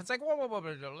 24-20 Dolphins. Like,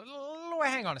 whoa,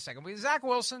 hang on a second. Zach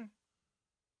Wilson,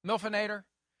 Milfonator,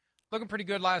 looking pretty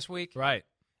good last week. Right.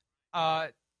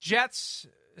 Jets,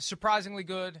 surprisingly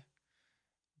good.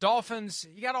 Dolphins,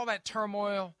 you got all that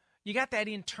turmoil. You got that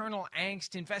internal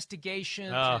angst,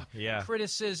 investigation,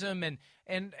 criticism, and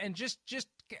just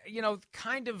you know,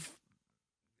 kind of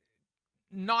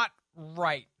not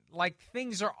right. Like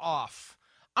things are off.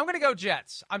 I'm going to go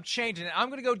Jets. I'm changing it. I'm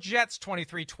going to go Jets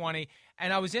 23-20,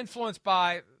 and I was influenced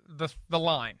by the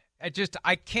line.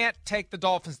 I can't take the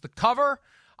Dolphins to cover.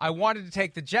 I wanted to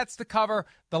take the Jets to cover.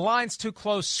 The line's too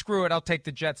close. Screw it. I'll take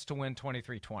the Jets to win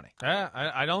 23-20. Yeah,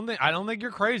 I don't think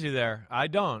you're crazy there. I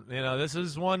don't. You know, this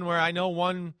is one where I know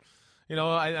one. You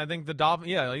know, I think the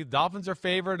Dolphins are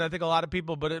favored. I think a lot of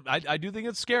people, but I do think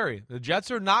it's scary. The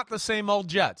Jets are not the same old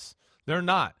Jets. They're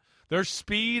not. There's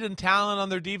speed and talent on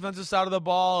their defensive side of the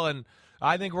ball, and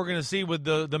I think we're going to see with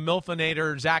the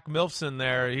Milfonator, Zach Milfson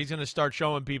there, he's going to start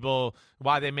showing people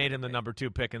why they made him the number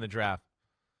 2 pick in the draft.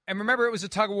 And remember, it was a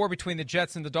tug-of-war between the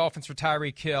Jets and the Dolphins for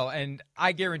Tyreek Hill, and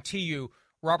I guarantee you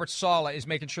Robert Saleh is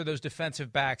making sure those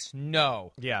defensive backs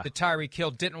know that Tyreek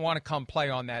Hill didn't want to come play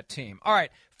on that team. All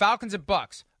right, Falcons at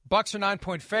Bucks. Bucks are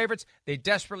 9-point favorites. They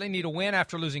desperately need a win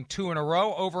after losing 2 in a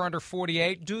row. Over under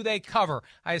 48. Do they cover?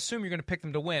 I assume you're going to pick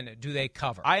them to win. Do they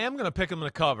cover? I am going to pick them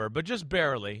to cover, but just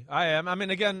barely. I am. I mean,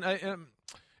 again,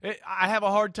 I have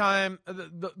a hard time.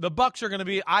 The Bucks are going to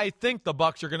be. I think the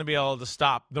Bucks are going to be able to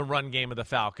stop the run game of the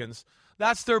Falcons.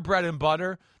 That's their bread and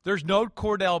butter. There's no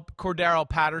Cordero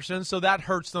Patterson, so that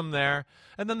hurts them there.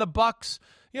 And then the Bucks,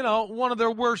 you know, one of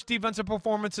their worst defensive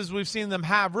performances we've seen them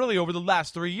have really over the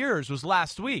last 3 years was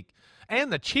last week.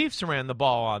 And the Chiefs ran the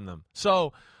ball on them.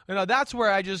 So, you know, that's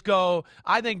where I just go,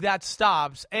 I think that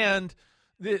stops. And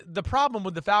the problem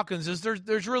with the Falcons is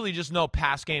there's really just no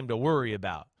pass game to worry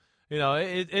about.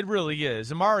 It really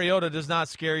is. And Mariota does not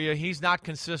scare you. He's not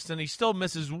consistent. He still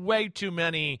misses way too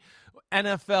many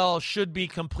NFL should-be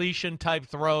completion type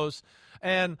throws.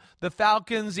 And the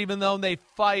Falcons, even though they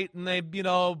fight and they,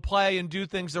 play and do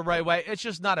things the right way, it's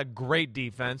just not a great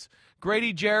defense.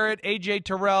 Grady Jarrett, A.J.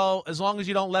 Terrell, as long as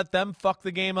you don't let them fuck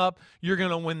the game up, you're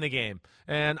going to win the game.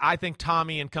 And I think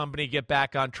Tommy and company get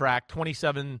back on track.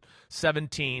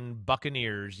 27-17,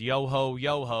 Buccaneers. Yo-ho,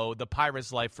 yo-ho, the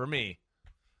Pirates' life for me.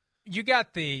 You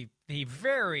got the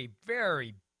very,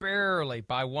 very barely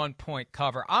by 1 point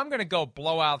cover. I'm going to go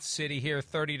blowout city here,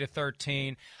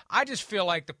 30-13. I just feel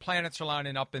like the planets are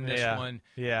lining up in this one.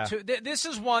 Yeah. This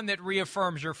is one that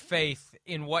reaffirms your faith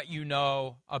in what you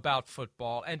know about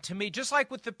football. And to me, just like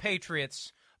with the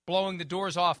Patriots blowing the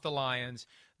doors off the Lions,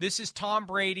 this is Tom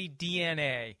Brady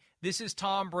DNA. This is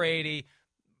Tom Brady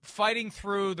fighting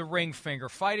through the ring finger,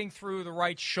 fighting through the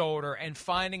right shoulder, and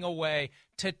finding a way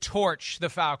to torch the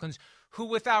Falcons, who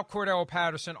without Cordell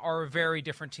Patterson are a very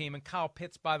different team. And Kyle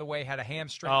Pitts, by the way, had a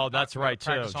hamstring. Oh, that's right,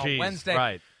 too. On Wednesday.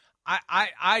 Right.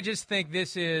 I just think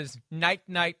this is night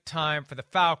time for the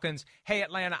Falcons. Hey,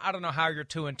 Atlanta, I don't know how you're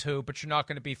 2-2, but you're not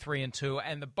going to be 3-2.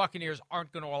 And the Buccaneers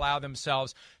aren't going to allow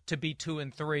themselves to be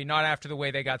 2-3, not after the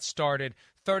way they got started.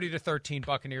 30-13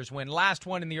 Buccaneers win. Last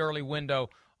one in the early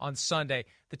window on Sunday.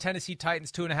 The Tennessee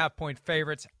Titans 2.5-point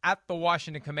favorites at the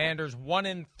Washington Commanders,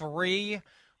 1-3.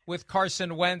 With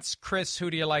Carson Wentz. Chris, who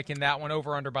do you like in that one?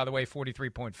 Over under, by the way,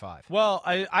 43.5. Well,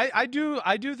 I do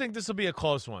think this will be a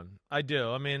close one. I do.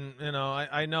 I mean,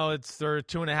 I know it's their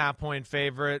 2.5-point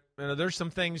favorite. There's some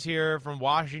things here from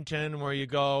Washington where you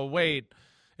go, wait,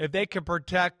 if they can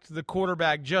protect the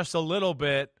quarterback just a little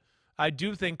bit, I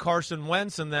do think Carson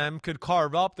Wentz and them could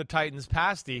carve up the Titans'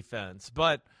 pass defense.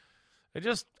 But I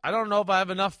don't know if I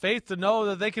have enough faith to know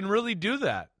that they can really do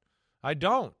that. I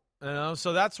don't.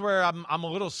 So that's where I'm a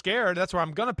little scared. That's where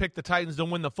I'm going to pick the Titans to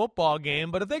win the football game.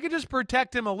 But if they could just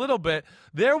protect him a little bit,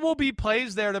 there will be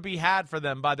plays there to be had for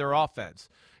them by their offense.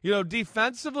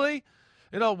 Defensively,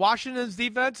 Washington's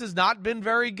defense has not been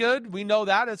very good. We know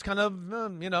that. It's kind of,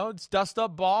 it's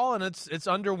dust-up ball, and it's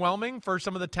underwhelming for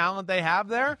some of the talent they have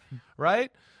there,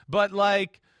 right? But,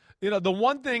 the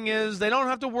one thing is they don't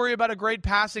have to worry about a great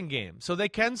passing game. So they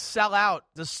can sell out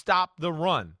to stop the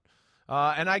run.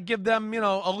 And I give them,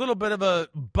 a little bit of a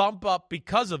bump up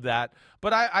because of that.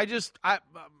 But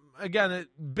again,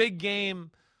 big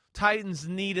game. Titans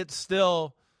need it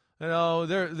still.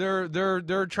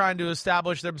 They're trying to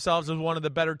establish themselves as one of the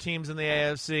better teams in the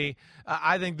AFC.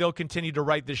 I think they'll continue to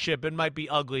right the ship. It might be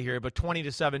ugly here, but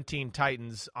 20-17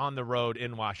 Titans on the road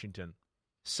in Washington.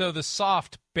 So the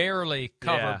soft barely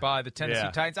covered by the Tennessee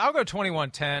Titans. I'll go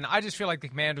 21-10. I just feel like the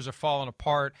Commanders are falling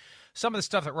apart. Some of the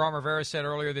stuff that Ron Rivera said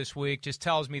earlier this week just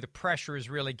tells me the pressure is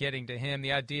really getting to him.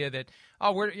 The idea that,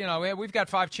 we've got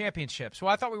 5 championships. Well,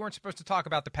 I thought we weren't supposed to talk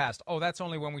about the past. Oh, that's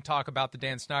only when we talk about the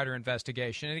Dan Snyder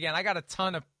investigation. And again, I got a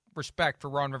ton of respect for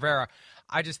Ron Rivera.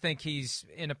 I just think he's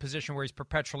in a position where he's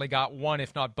perpetually got one,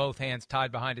 if not both hands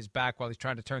tied behind his back while he's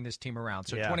trying to turn this team around.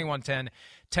 So 21-10,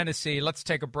 Tennessee. Let's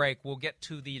take a break. We'll get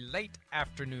to the late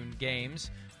afternoon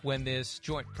games when this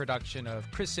joint production of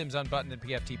Chris Sims Unbuttoned and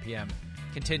PFTPM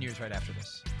continues right after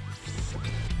this.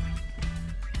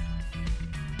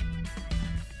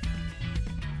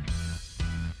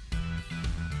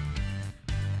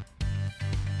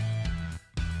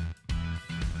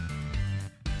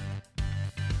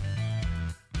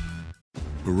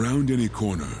 Around any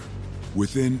corner,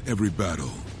 within every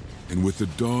battle, and with the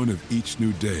dawn of each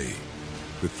new day,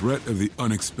 the threat of the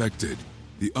unexpected,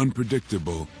 the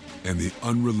unpredictable, and the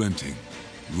unrelenting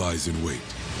lies in wait.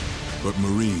 But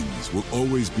Marines will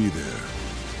always be there.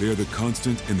 They are the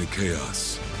constant in the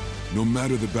chaos. No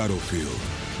matter the battlefield,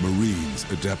 Marines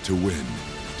adapt to win,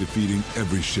 defeating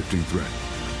every shifting threat,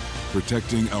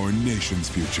 protecting our nation's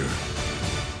future.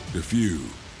 The few,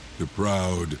 the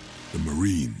proud, the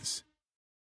Marines.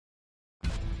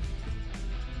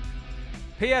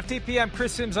 PFTPM,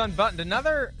 Chris Sims Unbuttoned.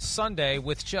 Another Sunday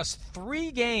with just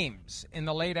 3 games in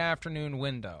the late afternoon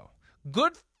window.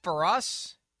 Good for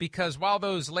us, because while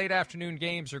those late afternoon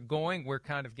games are going, we're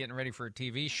kind of getting ready for a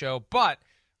TV show, but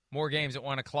more games at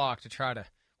 1 o'clock to try to,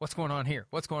 what's going on here?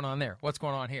 What's going on there? What's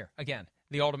going on here? Again,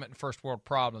 the ultimate in first world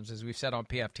problems, as we've said on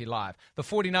PFT Live. The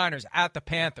 49ers at the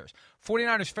Panthers.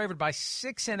 49ers favored by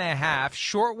 6.5.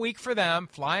 Short week for them,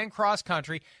 flying cross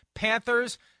country.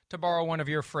 Panthers, to borrow one of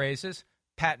your phrases,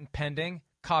 patent pending,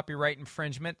 copyright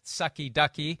infringement, sucky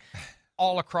ducky,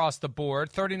 all across the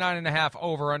board. 39.5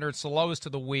 over under. It's the lowest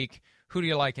of the week. Who do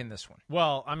you like in this one?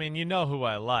 Well, I mean, you know who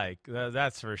I like.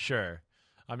 That's for sure.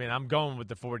 I mean, I'm going with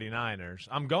the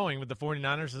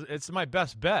 49ers. It's my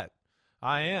best bet.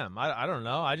 I am. I don't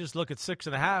know. I just look at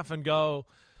 6.5 and go,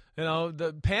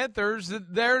 the Panthers,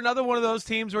 they're another one of those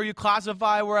teams where you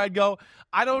classify where I'd go,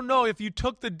 I don't know. If you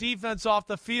took the defense off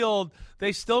the field,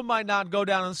 they still might not go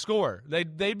down and score.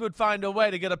 They would find a way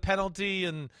to get a penalty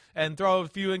and throw a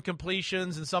few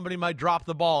incompletions, and somebody might drop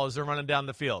the ball as they're running down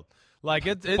the field. Like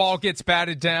ball gets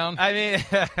batted down. I mean,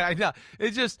 I know.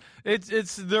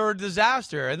 They're a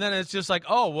disaster. And then it's just like,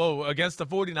 oh, whoa, against the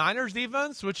 49ers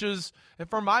defense, which is,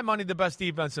 for my money, the best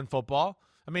defense in football.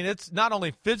 I mean, it's not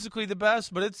only physically the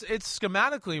best, but it's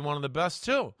schematically one of the best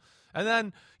too. And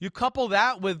then you couple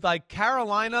that with like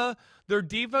Carolina, their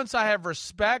defense, I have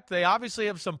respect. They obviously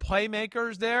have some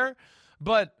playmakers there,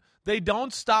 but they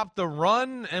don't stop the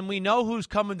run, and we know who's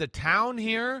coming to town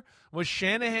here with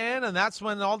Shanahan, and that's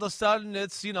when all of a sudden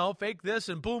it's, fake this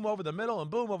and boom over the middle and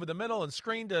boom over the middle and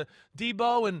screen to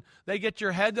Debo, and they get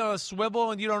your head on a swivel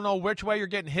and you don't know which way you're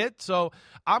getting hit. So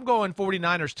I'm going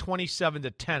 49ers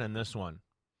 27-10 in this one.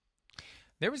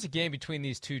 There was a game between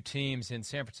these two teams in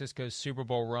San Francisco's Super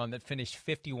Bowl run that finished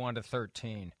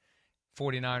 51-13.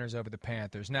 49ers over the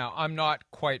Panthers. Now, I'm not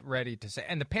quite ready to say,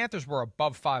 and the Panthers were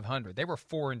above 500. They were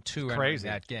 4-2 entering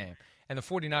that game, and the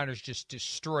 49ers just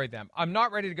destroyed them. I'm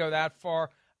not ready to go that far.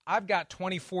 I've got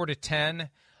 24-10.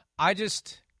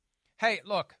 Hey,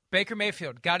 look, Baker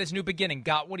Mayfield got his new beginning,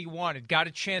 got what he wanted, got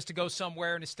a chance to go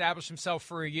somewhere and establish himself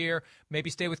for a year, maybe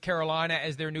stay with Carolina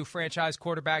as their new franchise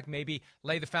quarterback, maybe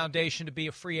lay the foundation to be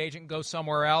a free agent and go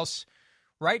somewhere else.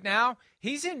 Right now,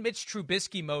 he's in Mitch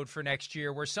Trubisky mode for next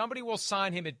year, where somebody will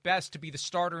sign him at best to be the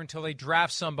starter until they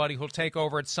draft somebody who'll take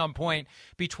over at some point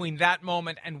between that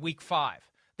moment and week 5.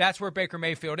 That's where Baker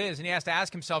Mayfield is, and he has to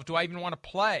ask himself, do I even want to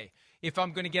play if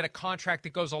I'm going to get a contract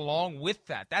that goes along with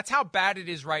that? That's how bad it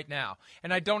is right now,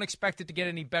 and I don't expect it to get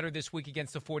any better this week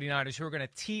against the 49ers, who are going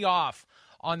to tee off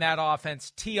on that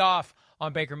offense, tee off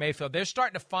on Baker Mayfield. They're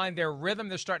starting to find their rhythm.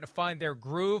 They're starting to find their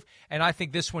groove, and I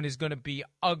think this one is going to be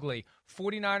ugly.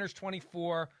 49ers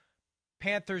 24,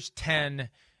 Panthers 10,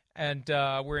 and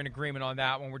we're in agreement on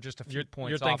that one. We're just a few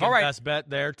points off. You're thinking best bet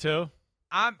there, too?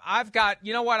 I've got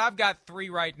 3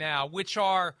 right now, which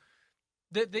are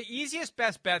the easiest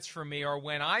best bets for me are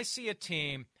when I see a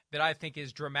team that I think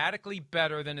is dramatically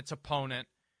better than its opponent,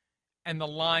 and the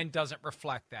line doesn't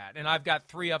reflect that. And I've got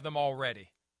 3 of them already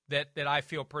that I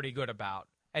feel pretty good about.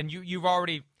 And you've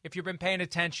already, if you've been paying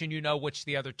attention, you know which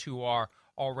the other 2 are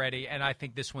already, and I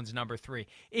think this one's number 3.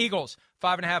 Eagles,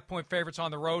 5.5-point favorites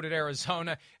on the road at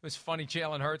Arizona. It was funny,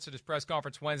 Jalen Hurts at his press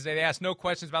conference Wednesday, they asked no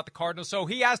questions about the Cardinals, so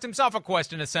he asked himself a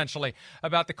question, essentially,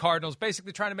 about the Cardinals,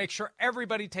 basically trying to make sure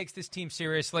everybody takes this team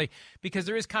seriously, because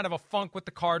there is kind of a funk with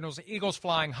the Cardinals. The Eagles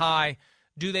flying high.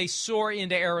 Do they soar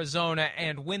into Arizona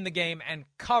and win the game and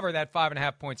cover that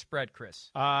 5.5-point spread, Chris?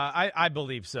 I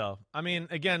believe so. I mean,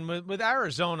 again, with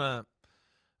Arizona,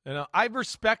 I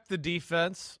respect the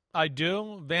defense. I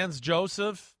do. Vance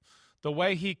Joseph, the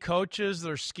way he coaches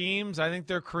their schemes, I think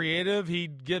they're creative. He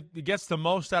gets the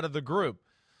most out of the group.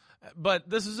 But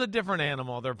this is a different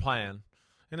animal they're playing.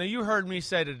 You heard me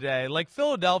say today, like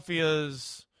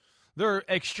Philadelphia's, they're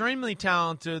extremely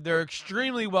talented. They're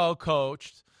extremely well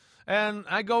coached. And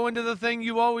I go into the thing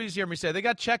you always hear me say. They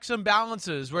got checks and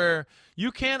balances where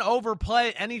you can't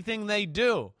overplay anything they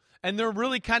do. And they're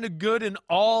really kind of good in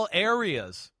all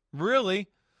areas. Really.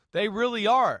 They really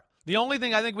are. The only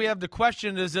thing I think we have to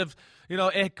question is if,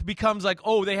 it becomes like,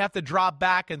 oh, they have to drop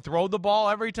back and throw the ball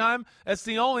every time. That's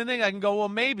the only thing I can go, well,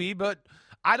 maybe, but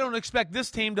I don't expect this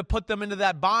team to put them into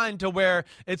that bind to where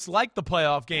it's like the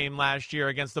playoff game last year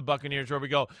against the Buccaneers where we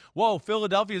go, whoa,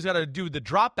 Philadelphia's got to do the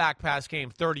drop back pass game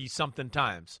 30-something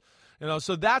times.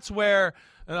 So that's where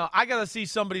I got to see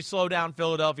somebody slow down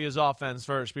Philadelphia's offense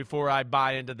first before I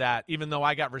buy into that, even though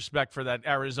I got respect for that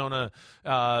Arizona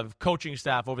coaching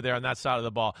staff over there on that side of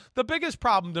the ball. The biggest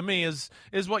problem to me is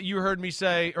what you heard me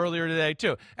say earlier today,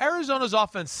 too. Arizona's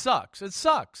offense sucks. It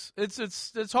sucks.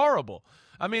 It's horrible.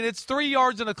 I mean, it's 3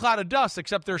 yards in a cloud of dust,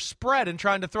 except they're spread and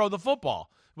trying to throw the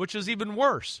football, which is even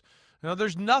worse.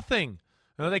 There's nothing.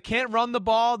 They can't run the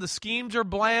ball. The schemes are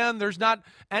bland. There's not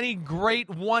any great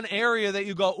one area that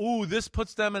you go, ooh, this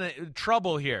puts them in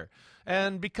trouble here.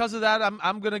 And because of that,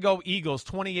 I'm going to go Eagles,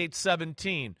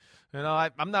 28-17.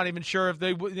 I'm not even sure if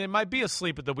they might be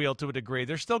asleep at the wheel to a degree.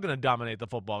 They're still going to dominate the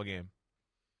football game.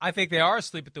 I think they are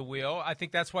asleep at the wheel. I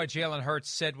think that's why Jalen Hurts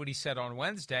said what he said on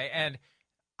Wednesday. And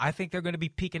I think they're going to be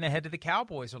peeking ahead to the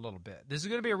Cowboys a little bit. This is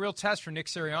going to be a real test for Nick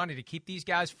Sirianni to keep these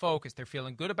guys focused. They're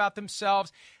feeling good about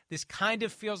themselves. This kind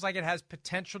of feels like it has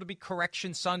potential to be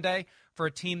Correction Sunday for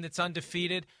a team that's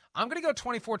undefeated. I'm going to go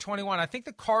 24-21. I think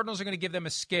the Cardinals are going to give them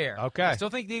a scare. Okay. I still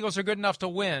think the Eagles are good enough to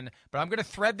win, but I'm going to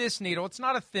thread this needle. It's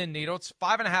not a thin needle. It's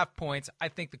 5.5 points. I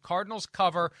think the Cardinals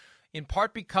cover, in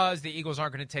part because the Eagles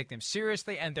aren't going to take them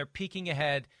seriously, and they're peeking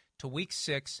ahead to Week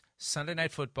 6, Sunday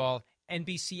Night Football,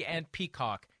 NBC and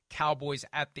Peacock. Cowboys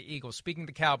at the Eagles. Speaking of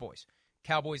the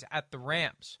Cowboys at the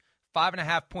Rams.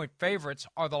 5.5-point favorites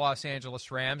are the Los Angeles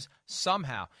Rams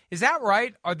somehow. Is that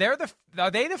right? Are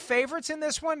they the favorites in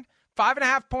this one?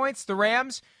 5.5 points, the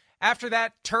Rams, after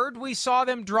that turd we saw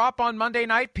them drop on Monday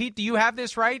night. Pete, do you have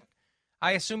this right?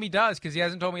 I assume he does because he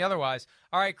hasn't told me otherwise.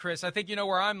 All right, Chris, I think you know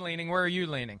where I'm leaning. Where are you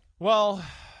leaning? Well,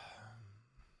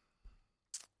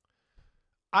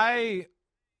 the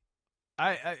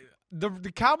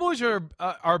Cowboys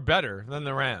are better than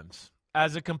the Rams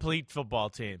as a complete football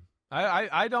team.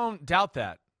 I don't doubt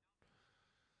that.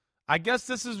 I guess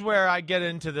this is where I get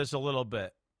into this a little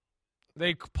bit.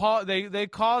 They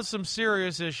cause some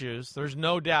serious issues. There's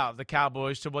no doubt, the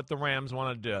Cowboys, to what the Rams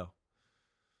want to do.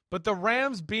 But the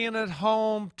Rams being at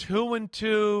home,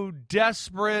 2-2,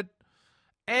 desperate,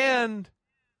 and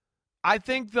I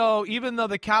think, though, even though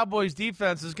the Cowboys'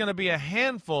 defense is going to be a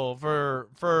handful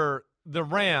for the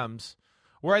Rams,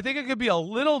 where I think it could be a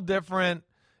little different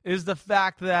is the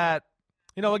fact that,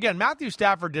 again, Matthew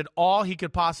Stafford did all he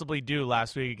could possibly do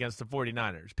last week against the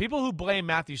 49ers. People who blame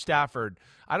Matthew Stafford,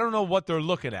 I don't know what they're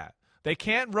looking at. They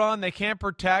can't run, they can't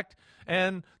protect,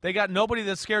 and they got nobody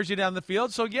that scares you down the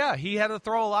field. So, yeah, he had to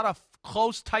throw a lot of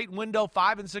close, tight window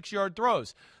 5- and 6-yard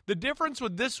throws. The difference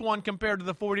with this one compared to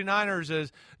the 49ers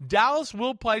is Dallas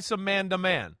will play some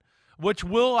man-to-man, which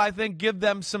will, I think, give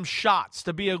them some shots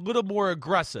to be a little more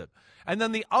aggressive. And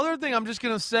then the other thing I'm just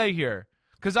going to say here,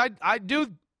 because I do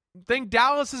think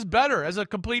Dallas is better as a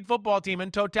complete football team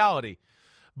in totality.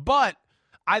 But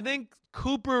I think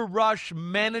Cooper Rush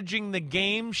managing the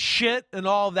game shit and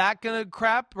all that kind of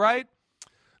crap, right?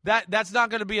 That's not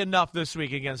going to be enough this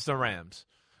week against the Rams.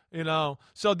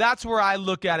 So that's where I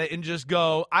look at it and just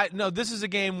go, this is a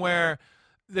game where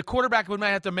the quarterback might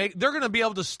have to they're going to be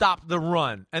able to stop the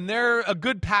run. And they're a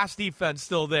good pass defense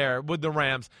still there with the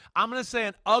Rams. I'm going to say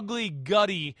an ugly,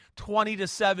 gutty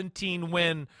 20-17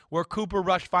 win where Cooper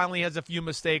Rush finally has a few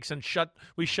mistakes and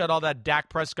we shut all that Dak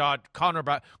Prescott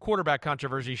quarterback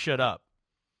controversy shit up.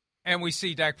 And we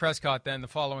see Dak Prescott then the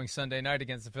following Sunday night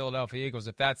against the Philadelphia Eagles,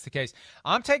 if that's the case.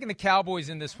 I'm taking the Cowboys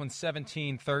in this one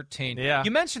 17-13. Yeah.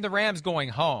 You mentioned the Rams going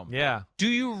home. Yeah. Do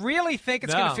you really think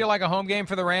it's going to feel like a home game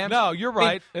for the Rams? No, you're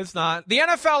right. It's not. The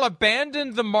NFL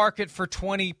abandoned the market for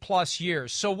 20-plus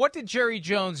years. So what did Jerry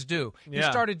Jones do? He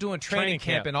started doing training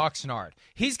camp in Oxnard.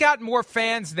 He's got more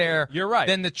fans there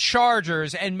than the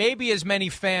Chargers and maybe as many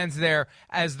fans there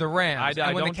as the Rams.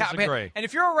 I don't disagree. And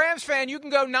if you're a Rams fan, you can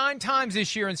go 9 times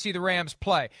this year and see the Rams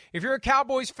play. If you're a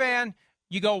Cowboys fan,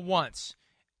 you go once,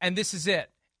 and this is it.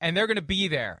 And they're going to be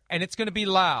there, and it's going to be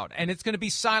loud, and it's going to be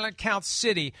Silent Count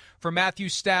City for Matthew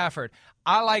Stafford.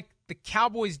 I like the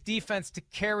Cowboys' defense to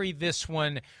carry this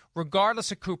one,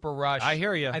 regardless of Cooper Rush. I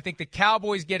hear you. I think the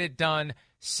Cowboys get it done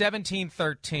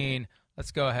 17-13.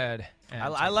 Let's go ahead.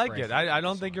 I like it. I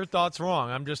don't think your thought's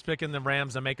wrong. I'm just picking the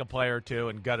Rams to make a play or two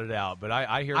and gut it out. But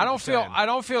I hear. I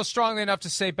don't feel strongly enough to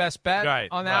say best bet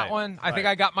on that one. I think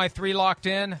I got my 3 locked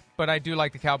in, but I do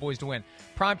like the Cowboys to win.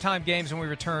 Primetime games when we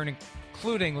return,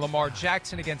 including Lamar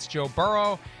Jackson against Joe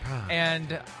Burrow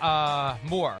and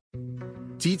more.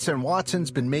 Dietz and Watson's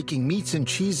been making meats and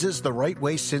cheeses the right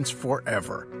way since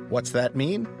forever. What's that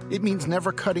mean? It means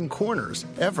never cutting corners,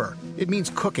 ever. It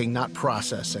means cooking, not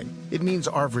processing. It means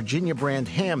our Virginia brand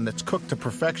ham that's cooked to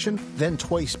perfection, then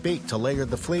twice baked to layer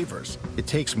the flavors. It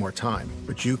takes more time,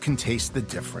 but you can taste the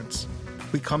difference.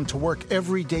 We come to work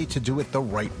every day to do it the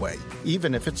right way,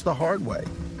 even if it's the hard way.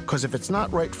 Because if it's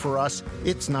not right for us,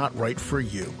 it's not right for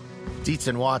you. Dietz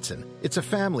and Watson, it's a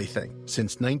family thing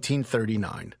since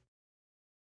 1939.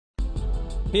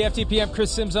 PFTPM,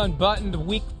 Chris Sims Unbuttoned,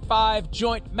 Week 5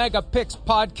 Joint Mega Picks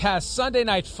Podcast, Sunday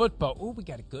Night Football. Ooh, we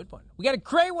got a good one. We got a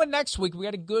great one next week. We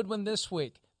got a good one this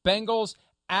week. Bengals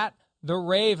at the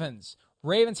Ravens.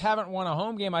 Ravens haven't won a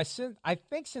home game, I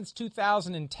think, since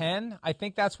 2010. I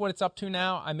think that's what it's up to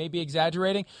now. I may be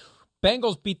exaggerating.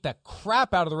 Bengals beat the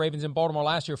crap out of the Ravens in Baltimore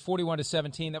last year,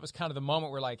 41-17. That was kind of the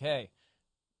moment we're like, hey,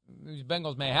 these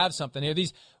Bengals may have something here.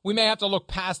 We may have to look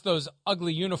past those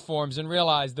ugly uniforms and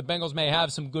realize the Bengals may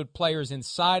have some good players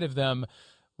inside of them.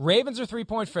 Ravens are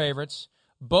 3-point favorites.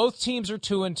 Both teams are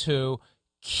 2-2.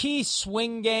 Key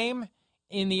swing game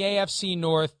in the AFC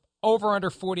North. Over under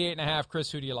 48.5.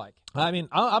 Chris, who do you like? I mean,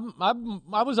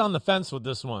 I was on the fence with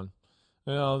this one.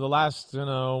 The last,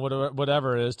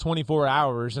 whatever it is, 24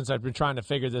 hours since I've been trying to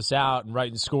figure this out and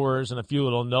writing scores and a few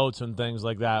little notes and things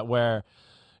like that where,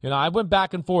 I went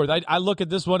back and forth. I look at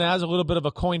this one as a little bit of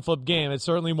a coin flip game. It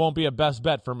certainly won't be a best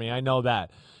bet for me. I know that.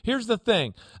 Here's the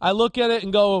thing. I look at it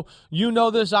and go, you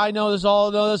know this, I know this, all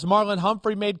know this. Marlon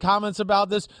Humphrey made comments about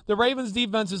this. The Ravens'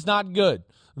 defense is not good.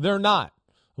 They're not.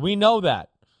 We know that.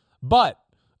 But,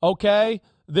 okay,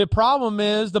 the problem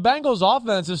is the Bengals'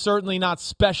 offense is certainly not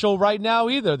special right now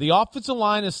either. The offensive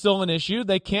line is still an issue.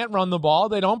 They can't run the ball.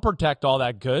 They don't protect all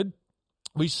that good.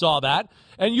 We saw that.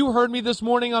 And you heard me this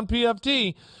morning on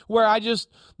PFT where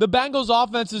the Bengals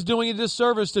offense is doing a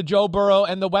disservice to Joe Burrow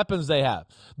and the weapons they have.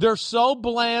 They're so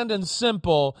bland and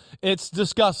simple, it's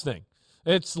disgusting.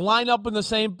 It's line up in the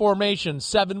same formation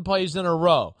 7 plays in a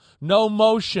row. No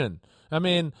motion. I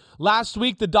mean, last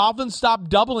week the Dolphins stopped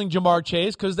doubling Jamar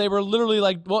Chase because they were literally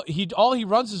like, well, all he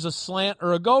runs is a slant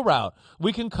or a go route.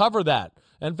 We can cover that.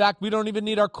 In fact, we don't even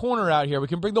need our corner out here. We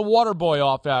can bring the water boy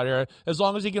off out here as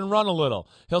long as he can run a little.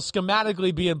 He'll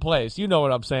schematically be in place. You know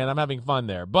what I'm saying. I'm having fun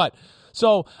there. But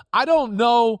so I don't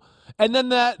know. And then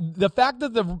the fact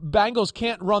that the Bengals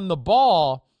can't run the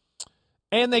ball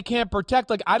and they can't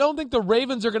protect, I don't think the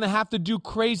Ravens are going to have to do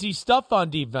crazy stuff on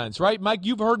defense, right? Mike,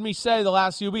 you've heard me say the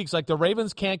last few weeks, the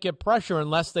Ravens can't get pressure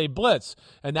unless they blitz,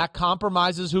 and that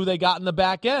compromises who they got in the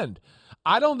back end.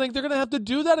 I don't think they're going to have to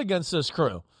do that against this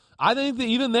crew. I think that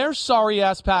even their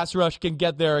sorry-ass pass rush can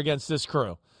get there against this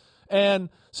crew. And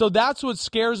so that's what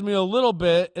scares me a little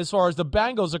bit as far as the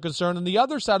Bengals are concerned. And the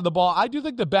other side of the ball, I do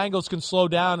think the Bengals can slow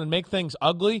down and make things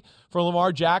ugly for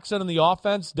Lamar Jackson and the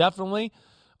offense, definitely.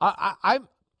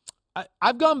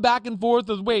 I've gone back and forth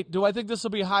with, wait, do I think this will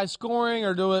be high scoring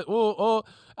or do it?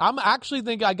 I'm actually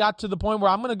think I got to the point where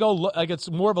I'm going to go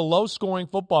it's more of a low scoring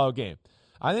football game.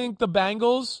 I think the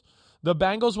Bengals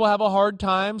will have a hard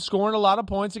time scoring a lot of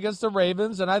points against the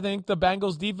Ravens, and I think the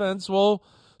Bengals defense will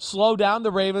slow down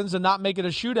the Ravens and not make it a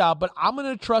shootout. But I'm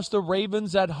going to trust the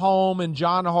Ravens at home and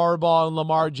John Harbaugh and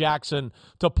Lamar Jackson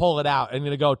to pull it out. I'm going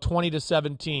to go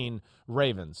 20-17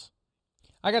 Ravens.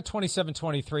 I got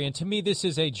 27-23, and to me this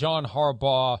is a John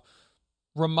Harbaugh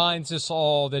reminds us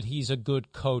all that he's a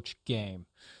good coach game.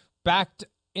 Backed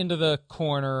into the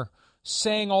corner,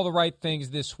 saying all the right things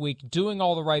this week, doing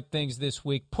all the right things this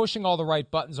week, pushing all the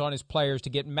right buttons on his players to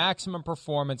get maximum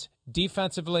performance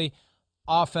defensively,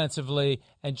 offensively,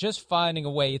 and just finding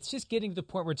a way. It's just getting to the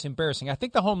point where it's embarrassing. I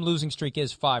think the home losing streak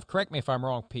is 5. Correct me if I'm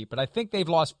wrong, Pete, but I think they've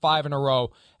lost 5 in a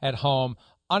row at home.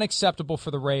 Unacceptable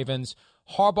for the Ravens.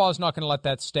 Harbaugh's not going to let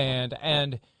that stand,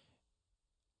 and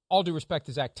all due respect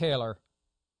to Zach Taylor,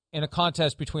 in a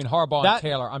contest between Harbaugh and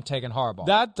Taylor, I'm taking Harbaugh.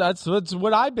 That's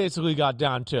what I basically got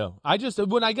down to.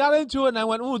 When I got into it and I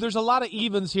went, ooh, there's a lot of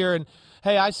evens here, and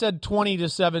hey, I said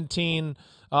 20-17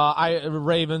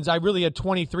 Ravens. I really had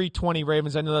 23-20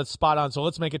 Ravens. I know that's spot on, so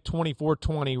let's make it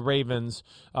 24-20 Ravens,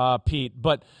 Pete.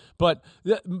 But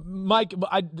Mike,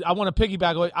 I want to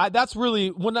piggyback. That's really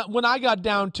when I got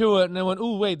down to it and I went,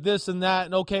 ooh, wait, this and that,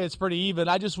 and okay, it's pretty even.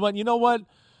 I just went, you know what?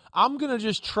 I'm going to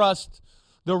just trust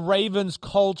the Ravens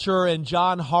culture and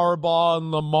John Harbaugh and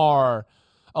Lamar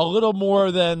a little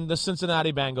more than the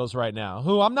Cincinnati Bengals right now,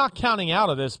 who I'm not counting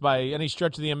out of this by any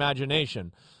stretch of the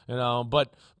imagination,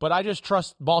 but I just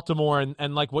trust Baltimore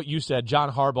and like what you said,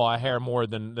 John Harbaugh a hair more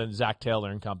than Zach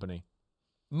Taylor and company.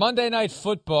 Monday Night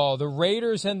Football, the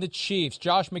Raiders and the Chiefs.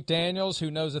 Josh McDaniels, who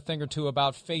knows a thing or two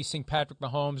about facing Patrick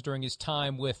Mahomes during his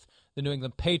time with the New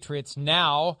England Patriots,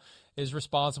 now is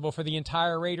responsible for the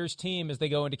entire Raiders team as they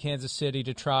go into Kansas City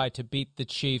to try to beat the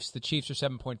Chiefs. The Chiefs are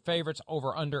 7-point favorites,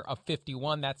 over-under of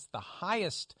 51. That's the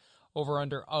highest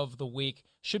over-under of the week.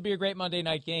 Should be a great Monday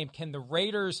night game. Can the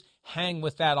Raiders hang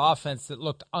with that offense that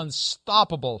looked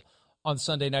unstoppable on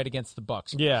Sunday night against the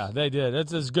Bucs? Yeah, they did.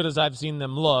 It's as good as I've seen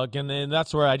them look, and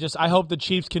that's where I hope the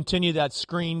Chiefs continue that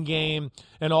screen game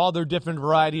and all their different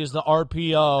varieties, the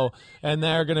RPO, and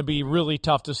they're going to be really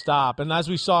tough to stop. And as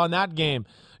we saw in that game,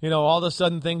 all of a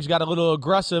sudden things got a little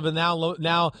aggressive, and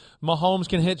now Mahomes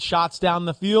can hit shots down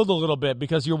the field a little bit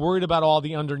because you're worried about all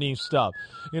the underneath stuff.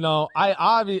 I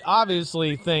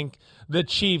obviously think the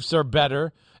Chiefs are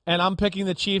better, and I'm picking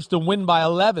the Chiefs to win by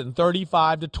 11,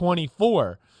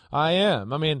 35-24. I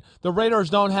am. I mean, the Raiders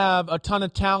don't have a ton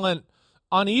of talent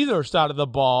on either side of the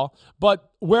ball,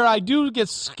 but where I do get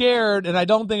scared, and I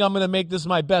don't think I'm going to make this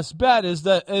my best bet, is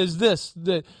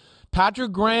the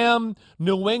Patrick Graham,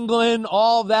 New England,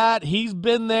 all that. He's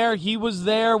been there. He was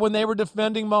there when they were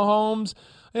defending Mahomes.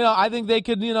 I think they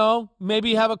could,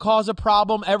 maybe cause a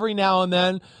problem every now and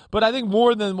then. But I think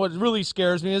more than what really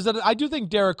scares me is that I do think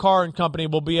Derek Carr and company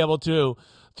will be able to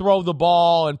throw the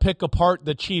ball and pick apart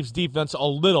the Chiefs' defense a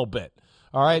little bit.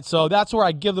 All right, so that's where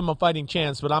I give them a fighting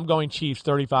chance, but I'm going Chiefs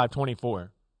 35-24.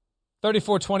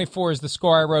 34-24 is the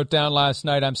score I wrote down last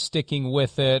night. I'm sticking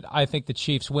with it. I think the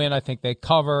Chiefs win. I think they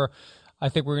cover. I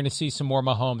think we're going to see some more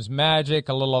Mahomes magic,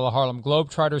 a little of the Harlem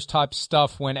Globetrotters type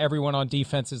stuff when everyone on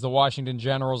defense is the Washington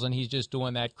Generals and he's just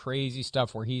doing that crazy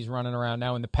stuff where he's running around.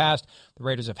 Now, in the past, the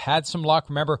Raiders have had some luck.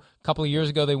 Remember, a couple of years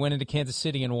ago, they went into Kansas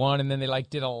City and won, and then they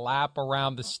did a lap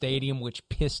around the stadium, which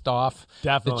pissed off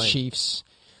the Chiefs.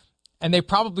 And they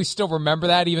probably still remember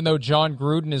that, even though John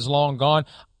Gruden is long gone.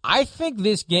 I think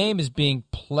this game is being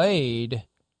played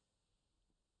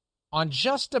on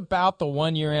just about the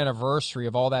 1-year anniversary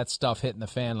of all that stuff hitting the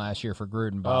fan last year for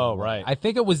Gruden. Right. I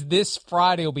think it was this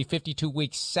Friday. It'll be 52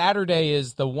 weeks. Saturday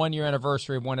is the 1-year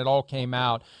anniversary of when it all came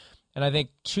out. And I think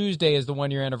Tuesday is the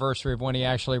 1-year anniversary of when he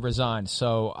actually resigned.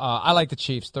 So I like the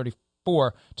Chiefs,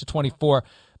 34-24.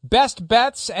 Best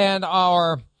bets and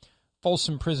our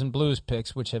Folsom Prison Blues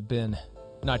picks, which have been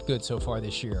not good so far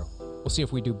this year. We'll see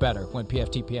if we do better when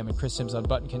PFTPM and Chris Sims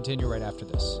Unbuttoned continue right after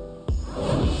this.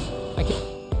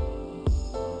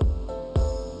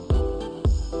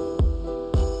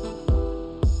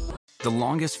 The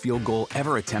longest field goal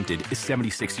ever attempted is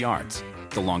 76 yards.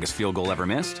 The longest field goal ever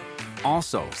missed?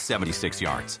 Also 76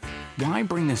 yards. Why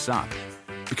bring this up?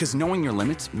 Because knowing your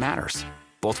limits matters,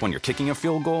 both when you're kicking a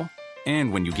field goal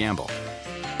and when you gamble.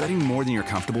 Betting more than you're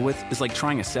comfortable with is like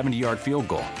trying a 70-yard field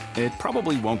goal. It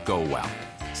probably won't go well.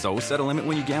 So set a limit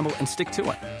when you gamble and stick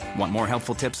to it. Want more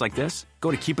helpful tips like this?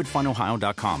 Go to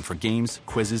keepitfunohio.com for games,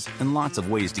 quizzes, and lots of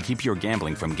ways to keep your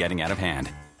gambling from getting out of hand.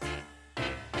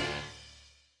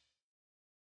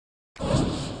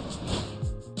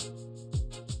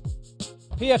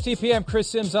 PFTPM, Chris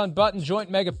Sims Unbuttoned,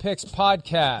 Joint Mega Picks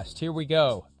podcast. Here we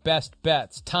go. Best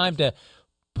bets. Time to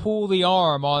pull the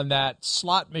arm on that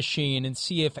slot machine and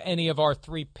see if any of our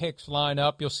three picks line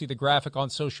up. You'll see the graphic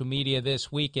on social media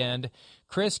this weekend.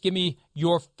 Chris, give me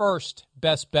your first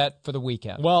best bet for the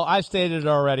weekend. Well, I stated it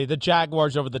already. The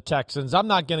Jaguars over the Texans. I'm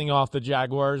not getting off the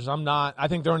Jaguars. I'm not. I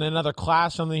think they're in another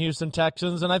class from the Houston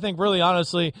Texans, and I think really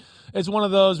honestly it's one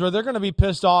of those where they're going to be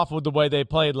pissed off with the way they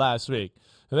played last week.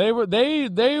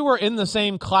 They were in the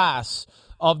same class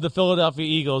of the Philadelphia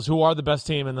Eagles, who are the best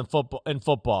team in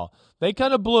football. They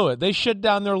kind of blew it. They shit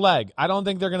down their leg. I don't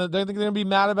think they're gonna be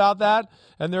mad about that,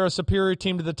 and they're a superior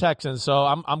team to the Texans. So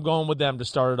I'm going with them to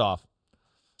start it off.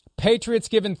 Patriots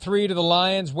giving 3 to the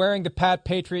Lions, wearing the Pat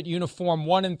Patriot uniform,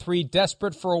 1-3,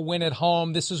 desperate for a win at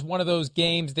home. This is one of those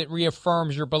games that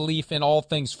reaffirms your belief in all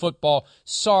things football.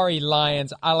 Sorry,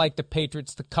 Lions. I like the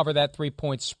Patriots to cover that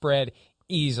 3-point spread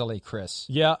easily, Chris.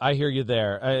 Yeah, I hear you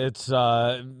there.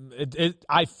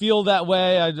 I feel that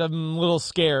way. I'm a little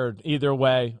scared either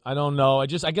way. I don't know. I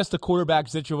guess the quarterback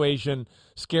situation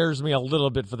scares me a little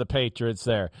bit for the Patriots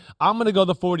there. I'm going to go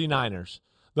the 49ers.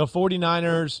 The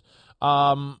 49ers,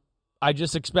 I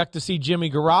just expect to see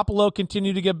Jimmy Garoppolo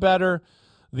continue to get better.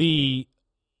 The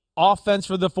offense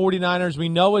for the 49ers we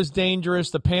know is dangerous.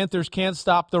 The Panthers can't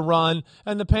stop the run,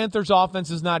 and the Panthers'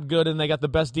 offense is not good, and they got the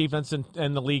best defense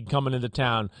in the league coming into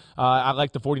town. I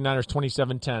like the 49ers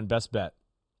 27-10, best bet.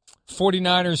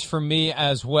 49ers for me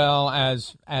as well,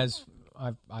 as I've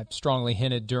strongly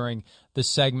hinted during the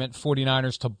segment,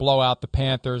 49ers to blow out the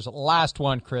Panthers. Last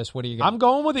one, Chris, what do you got? I'm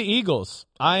going with the Eagles.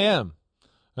 I am.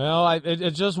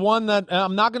 It's just one that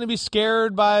I'm not going to be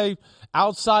scared by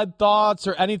outside thoughts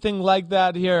or anything like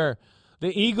that here. The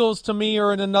Eagles, to me,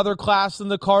 are in another class than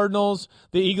the Cardinals.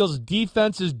 The Eagles'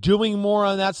 defense is doing more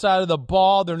on that side of the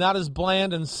ball. They're not as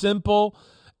bland and simple.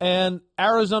 And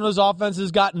Arizona's offense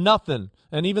has got nothing.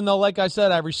 And even though, like I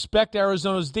said, I respect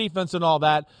Arizona's defense and all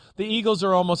that, the Eagles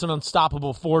are almost an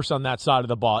unstoppable force on that side of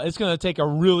the ball. It's going to take a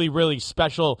really, really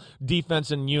special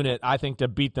defense and unit, I think, to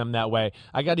beat them that way.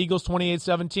 I got Eagles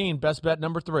 28-17, best bet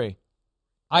number 3.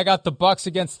 I got the Bucs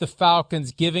against the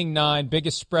Falcons, giving 9,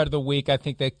 biggest spread of the week. I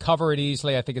think they cover it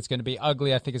easily. I think it's going to be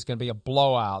ugly. I think it's going to be a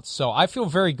blowout. So I feel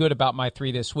very good about my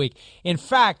 3 this week. In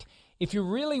fact, if you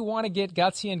really want to get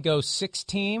gutsy and go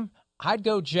 6-team, I'd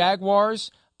go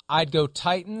Jaguars, I'd go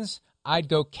Titans, I'd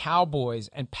go Cowboys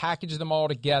and package them all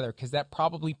together because that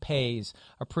probably pays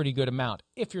a pretty good amount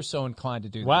if you're so inclined to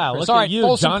do that. Wow, Chris. look All at right, you,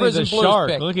 Folsom Johnny Prison the Blues Shark.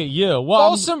 pick. Look at you. Well,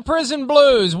 Folsom Prison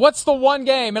Blues. What's the one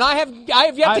game? And I have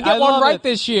yet to get one right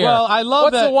this year. Well, I love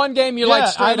What's that. the one game you like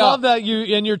straight I love up? that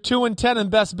you're 2-10 in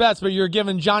best bets, but you're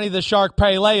giving Johnny the Shark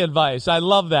Pele advice. I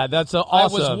love that. That's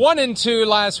awesome. I was 1-2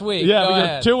 last week. Yeah, Go but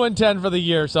ahead. you're 2-10 for the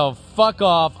year, so fuck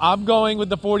off. I'm going with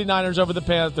the 49ers over the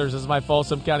Panthers as my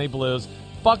Folsom County Blues.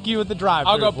 Fuck you at the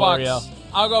drive-thru, I'll go Florio. Bucks.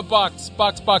 I'll go Bucks.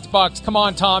 Bucks. Come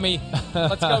on, Tommy.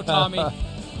 Let's go, Tommy.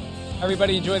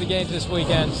 Everybody enjoy the games this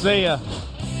weekend. See ya.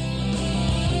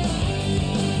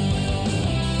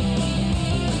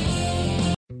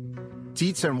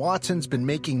 Dietz and Watson's been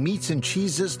making meats and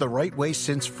cheeses the right way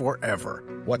since forever.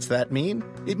 What's that mean?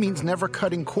 It means never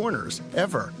cutting corners,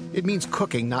 ever. It means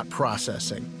cooking, not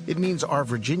processing. It means our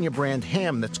Virginia brand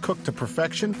ham that's cooked to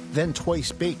perfection, then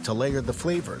twice baked to layer the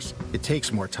flavors. It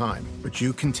takes more time, but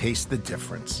you can taste the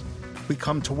difference. We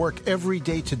come to work every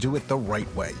day to do it the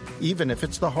right way, even if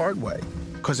it's the hard way.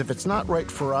 Because if it's not right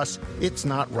for us, it's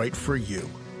not right for you.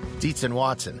 Dietz and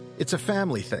Watson, it's a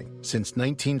family thing since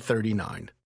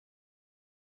 1939.